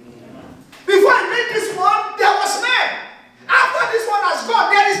 Before he made this one, there was man. After this one has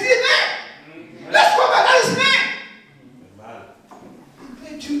gone, there is still man. Let's go back. That is man.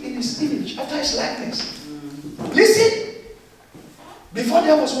 He made you in his image, after his likeness. Listen. Before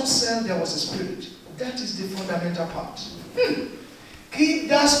there was one cell, there was a spirit. That is the fundamental part. Keep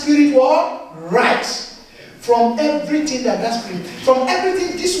that spirit what? Right. From everything that spirit, from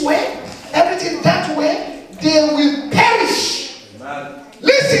everything this way, everything that way, they will perish. Amen.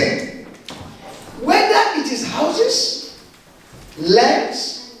 Listen. Whether it is houses,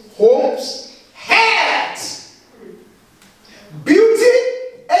 lands, homes, health, beauty,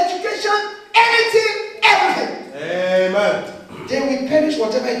 education, anything, everything. Amen. They will perish,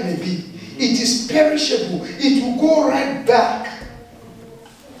 whatever it may be. It is perishable. It will go right back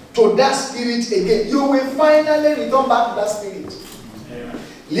to that spirit again. You will finally return back to that spirit. Amen.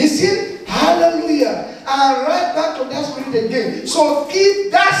 Listen, hallelujah. And right back to that spirit again. So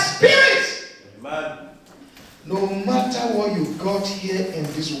keep that spirit. Amen. No matter what you got here in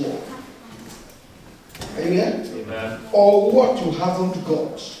this world. Are you there? Amen. Or what you haven't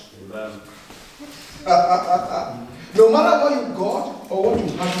got. Amen. No matter what you got or what you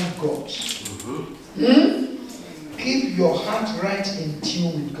haven't got. Keep your heart right in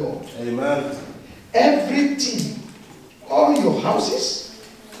tune with God. Amen. Everything, all your houses,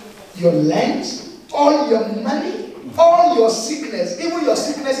 your lands, all your money, all your sickness, even your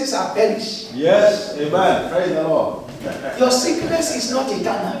sicknesses are perished. Yes. Amen. Praise the Lord. Your sickness is not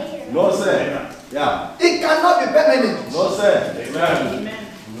eternal. No, sir. Yeah. It cannot be permanent. No, sir. Amen.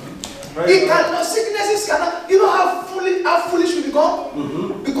 It cannot, sicknesses cannot. You know how foolish we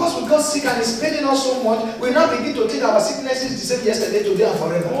become? Because we got sick and it's paining us so much, we now begin to think our sicknesses the same yesterday, today, and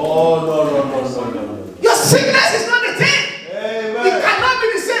forever. Oh, no. Your sickness is not the same. Amen. It cannot be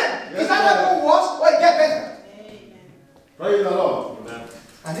the same. Yes, It's either go worse or it get better. Praise the Lord.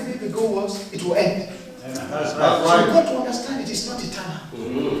 And if it go worse, it will end. That's So right. you got to understand it is not eternal.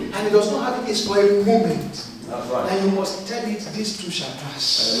 And it does not have it for a moment. That's right. And you must tell it, these two shall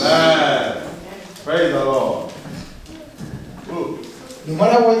pass. Amen. Praise the Lord. No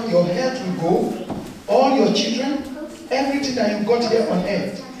matter what, your health will go, all your children, everything that you got here on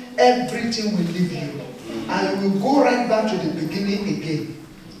earth, everything will leave you. And you will go right back to the beginning again.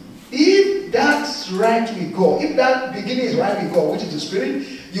 If that's right with God, if that beginning is right with God, which is the spirit,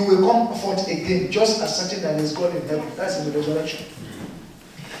 you will come forth again, just as certain that is God in heaven. That's in the resurrection.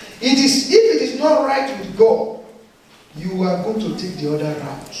 If it is not right with God, you are going to take the other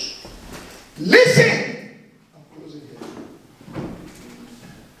route. Listen! I'm closing here.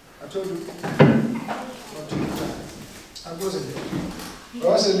 I told you. Not too time. I'm closing here.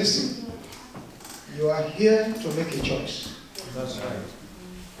 I say, listen. You are here to make a choice. That's right.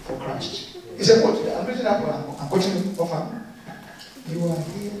 For Christ. He said, what? I'm reading that one. I'm quoting off him. You are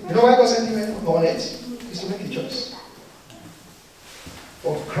here. You know why God sent him on earth? Is to make a choice.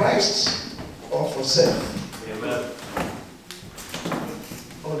 For Christ or for self. Amen.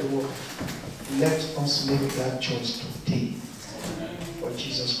 All the world. Let us make that choice today for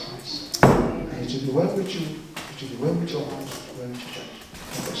Jesus Christ. And it will be well with you, it will be well with your house, well with your church.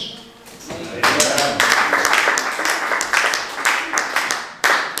 God bless you.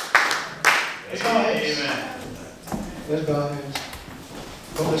 Let's bow our heads. Let's bow our heads.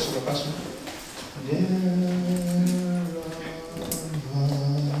 God bless you, the pastor.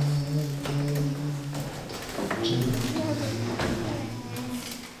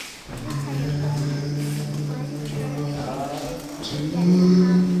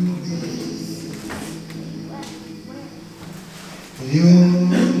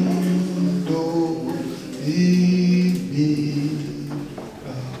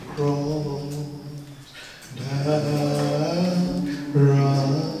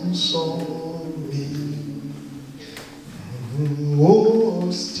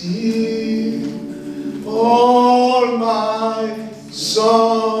 All my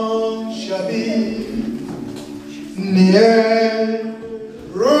song shall be nearer,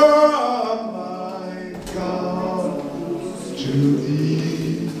 my God, to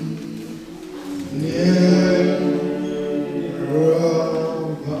thee. Nearer,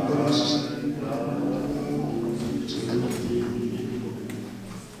 my God, to thee.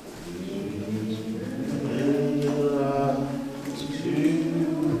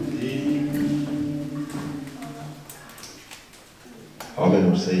 How many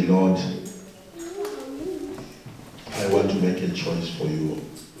will say, Lord, I want to make a choice for you?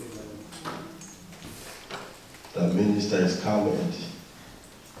 The minister has come and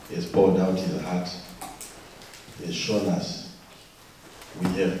he has poured out his heart. He has shown us we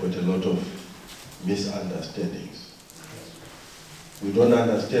have got a lot of misunderstandings. We don't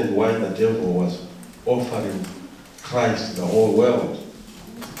understand why the devil was offering Christ the whole world.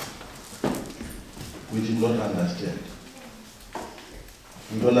 We did not understand.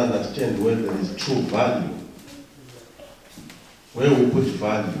 We don't understand where there is true value. Where we put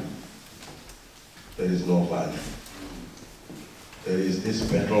value, there is no value. There is this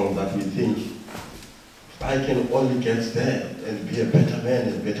battle that we think, if I can only get there and be a better man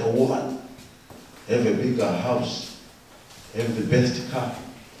and better woman, have a bigger house, have the best car.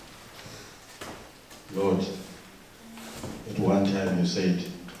 Lord, at one time you said,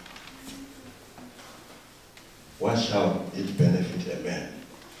 what shall it benefit a man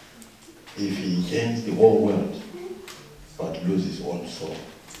if he gains the whole world but loses his own soul?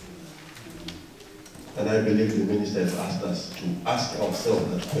 And I believe the minister has asked us to ask ourselves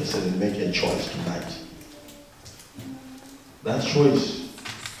that question and make a choice tonight. That choice,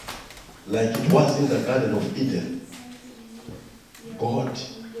 like it was in the Garden of Eden, God,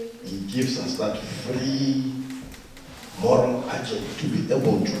 He gives us that free moral agent to be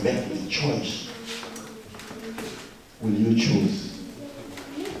able to make a choice. Will you choose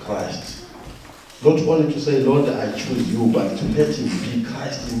Christ? Not only to say, Lord, I choose you, but to let Him be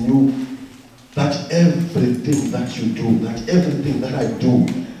Christ in you. That everything that you do, that everything that I do,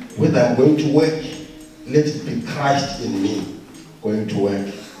 whether I'm going to work, let it be Christ in me going to work.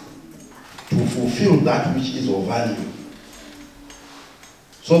 To fulfill that which is of value.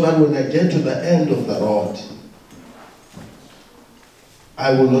 So that when I get to the end of the road,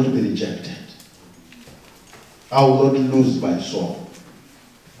 I will not be rejected. I will not lose my soul.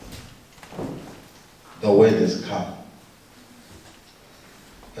 The word has come.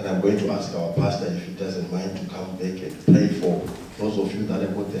 And I'm going to ask our pastor if he doesn't mind to come back and pray for those of you that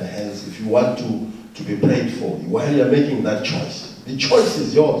have got their hands. If you want to be prayed for, while you're making that choice, the choice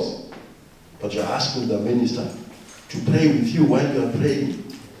is yours. But you're asking the minister to pray with you while you're praying.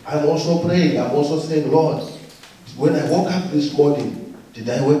 I'm also praying. I'm also saying, Lord, when I woke up this morning, did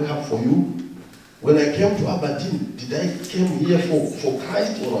I wake up for you? When I came to Aberdeen, did I came here for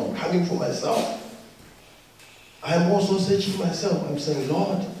Christ or I'm coming for myself? I'm also searching myself. I'm saying,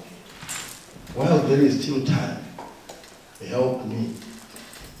 Lord, while there is still time, help me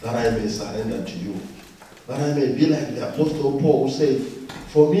that I may surrender to you. That I may be like the Apostle Paul who said,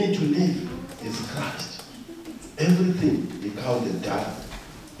 for me to live is Christ. Everything he counted down.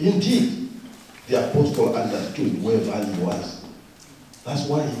 Indeed, the apostle understood where value was. That's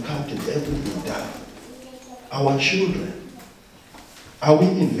why he counted everything down. Our children, Are we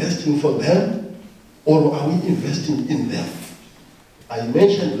investing for them or are we investing in them? I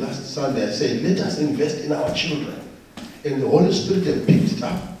mentioned last Sunday, I said, let us invest in our children. And the Holy Spirit has picked it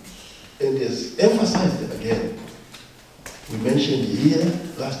up and has emphasized it again. We mentioned here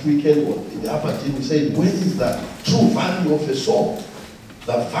last weekend in the Aberdeen, we said, where is the true value of a soul?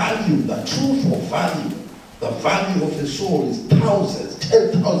 The value, the truth of value. The value of a soul is thousands,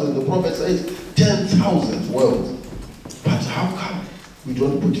 10,000. The prophet says 10,000 worlds. But how come we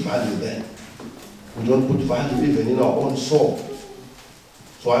don't put value there? We don't put value even in our own soul.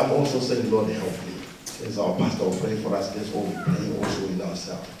 So I'm also saying, Lord, help me. As our pastor will pray for us, let's all pray also in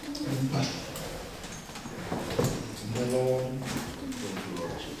ourselves. The Lord,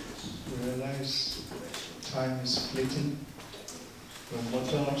 we realize time is fleeting. We're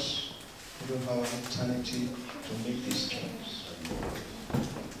mortals. We don't have eternity to make these choices.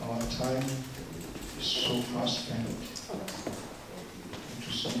 Our time is so fast spent. It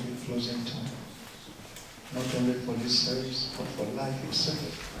is only closing time. Not only for this service, but for life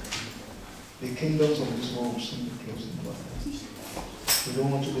itself. The kingdoms of this world will soon be closing. We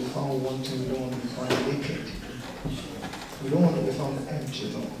don't want to be found wanting. We don't want to be found naked. We don't want to be found empty,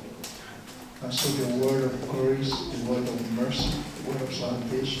 Lord. And so the word of grace, the word of mercy, the word of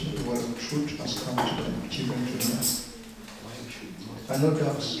salvation, the word of truth has come to them, given to them. I know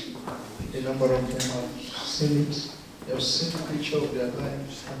that a number of them have seen it. They have seen the picture of their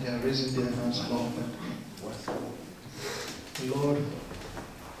lives and they are raising their hands, Lord. Lord,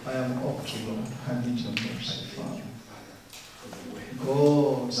 I am up to Lord. I need your mercy, Father.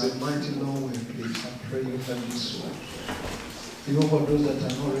 God, the mighty Lord, we please. I pray you help these souls. Even for those that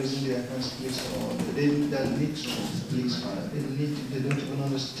are not raising their hands, please, Lord, they need to, please, Father. They don't even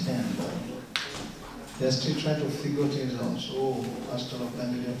understand, Lord. They are still trying to figure things out. So, Pastor of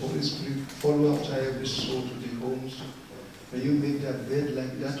Daniel, Holy Spirit, follow after every soul to the homes. May you make their bed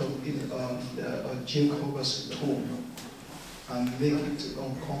like that of Jacob's tomb, and make it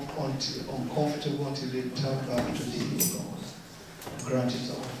uncomfortable until they turn back to thee, Lord. Grant it,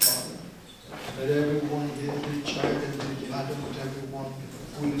 our Father. Let everyone here, every child, every adult, everyone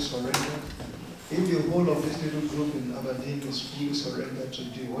fully surrender. If the whole of this little group in Aberdeen is fully surrendered to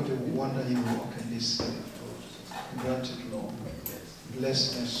thee, what a wonder you walk in this city. Grant it, Lord.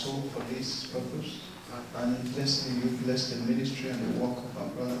 Bless my soul for this purpose. And in blessing you, bless the ministry and the work of our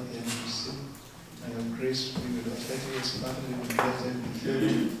brother here in the city. And your grace be with us. Let it expand, be blessed, be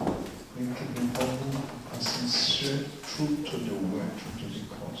filled. We keep him humble and sincere, true to the word, true to the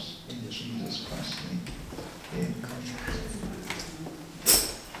cause. In Jesus Christ's name. Amen.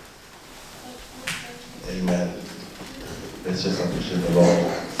 Amen. Let's just appreciate the Lord.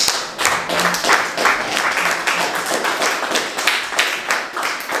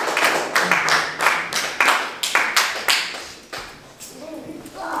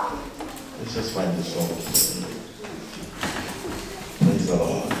 Let's just find the song. Praise the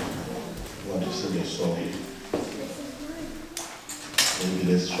Lord. You want to sing a song? Maybe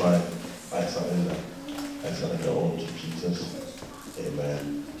let's try I surrender. I surrender all to Jesus.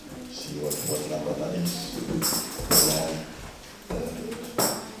 Amen. See what number that is. Amen.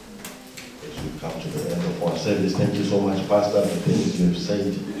 As we come to the end of our service, thank you so much, Pastor. The things you have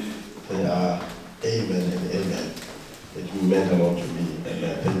said, they are amen and amen. It meant a lot to me.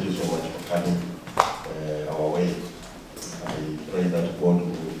 Amen. Thank you so much for coming our way. I pray that God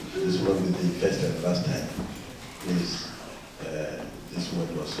will, this will not be the first and last time. Please, this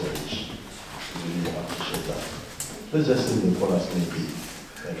word was so rich. Really appreciate that. Let's just sing the chorus maybe.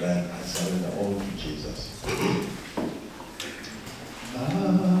 Amen. I surrender all to Jesus. I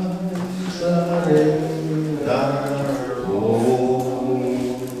surrender all.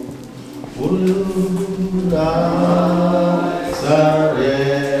 I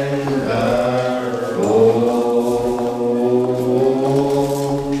surrender all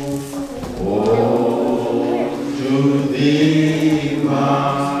to thee, my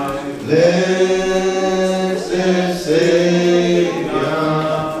blessed Savior.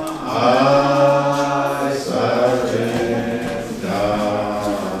 I surrender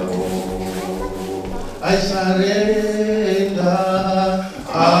all. I surrender.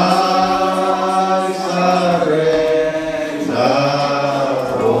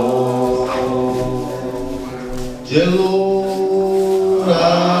 Dear Lord, I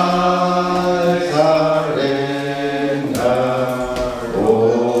surrender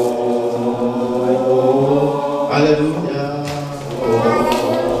all. Hallelujah.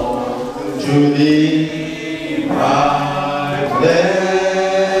 To thee, my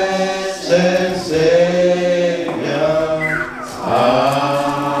blessed Savior, I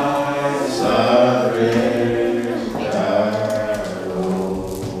surrender all.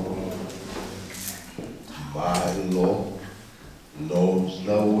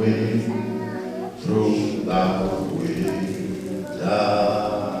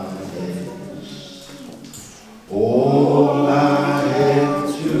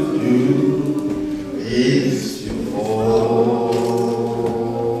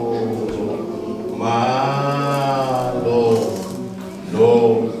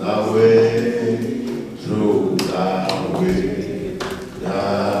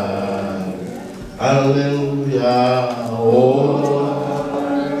 Hallelujah. All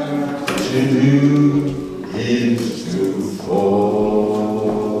to do is to fall.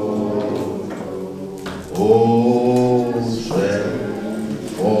 Oh,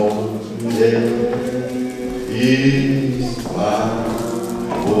 strength for today is my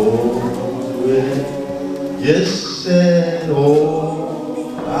way. Yes, and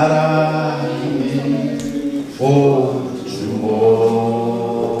all that I need for tomorrow.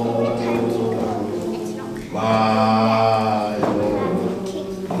 My Lord,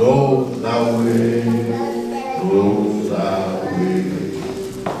 know the way, know the way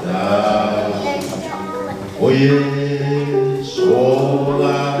down. Oh yes, all I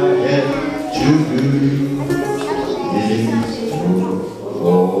have to do is to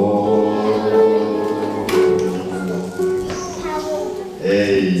fall.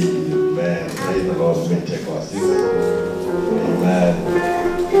 Amen. Praise the Lord. We take our seats. Amen.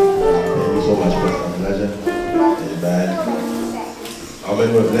 Thank you so much, Pastor Adelaja. Amen. How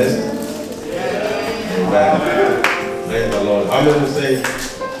many were blessed? Amen. Praise the Lord. How many say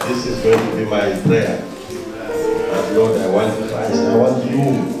this is going to be my prayer? That Lord, I want Christ. I want you.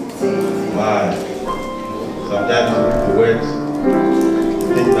 Man. Sometimes the words,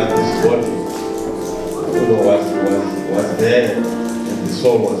 you think that this body, you know was there, and the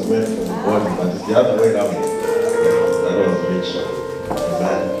soul was meant for the body, but it's the other way around. That was rich.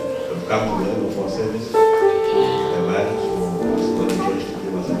 Amen. We've come to the end of our service. Amen. So it's not the church to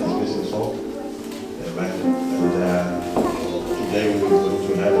give us a dismissing song. Amen. And today we're going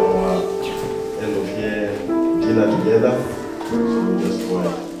to have our end of year dinner together. So we'll just go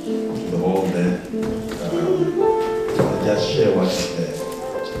to the hall there. And just share what is there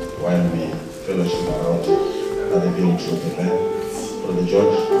while we fellowship around and reveal truth. Amen. Brother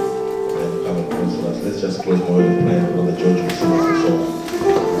George, come and close for us. Let's just close the word of prayer. Brother George will sing us a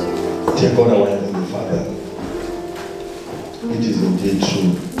song. Take God our Heavenly Father. It is indeed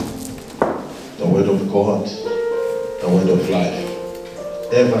true. The word of God, the word of life.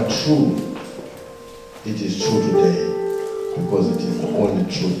 Ever true. It is true today because it is the only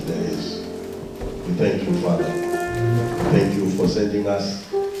truth there is. We thank you, Father. We thank you for sending us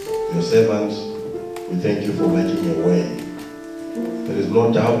your servants. We thank you for making a way. There is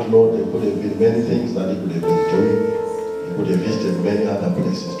no doubt, Lord, there could have been many things that he could have been doing. He could have visited many other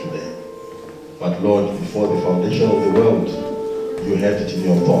places today. But Lord, before the foundation of the world, you had it in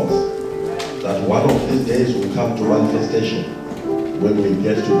your thoughts that one of these days will come to manifestation when we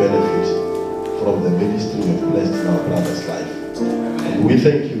get to benefit from the ministry we've blessed in our brother's life. And we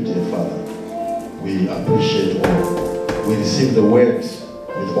thank you, dear Father. We appreciate all. We receive the words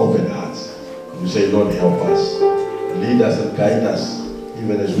with open hearts. You say, Lord, help us. Lead us and guide us.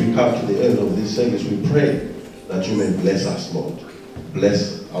 Even as we come to the end of this service, we pray that you may bless us, Lord.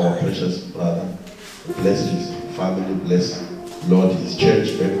 Bless our precious brother. Bless his family. Bless, Lord, his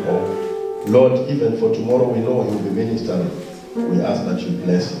church back home. Lord, even for tomorrow, we know he will be ministering. We ask that you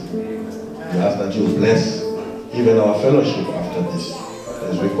bless him. We ask that you bless even our fellowship after this.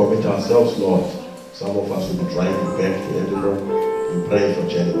 As we commit ourselves, Lord, some of us will be driving back to Edinburgh. We pray for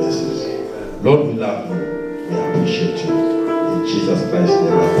journey mercies. Lord, we love you. We appreciate you. In Jesus Christ's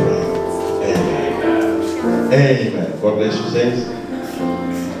name I pray. Amen. Amen. God bless you, saints.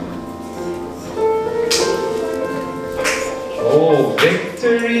 Oh,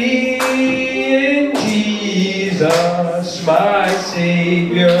 victory in Jesus, my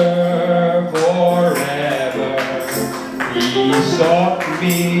Savior forever. He sought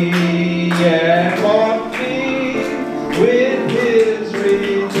me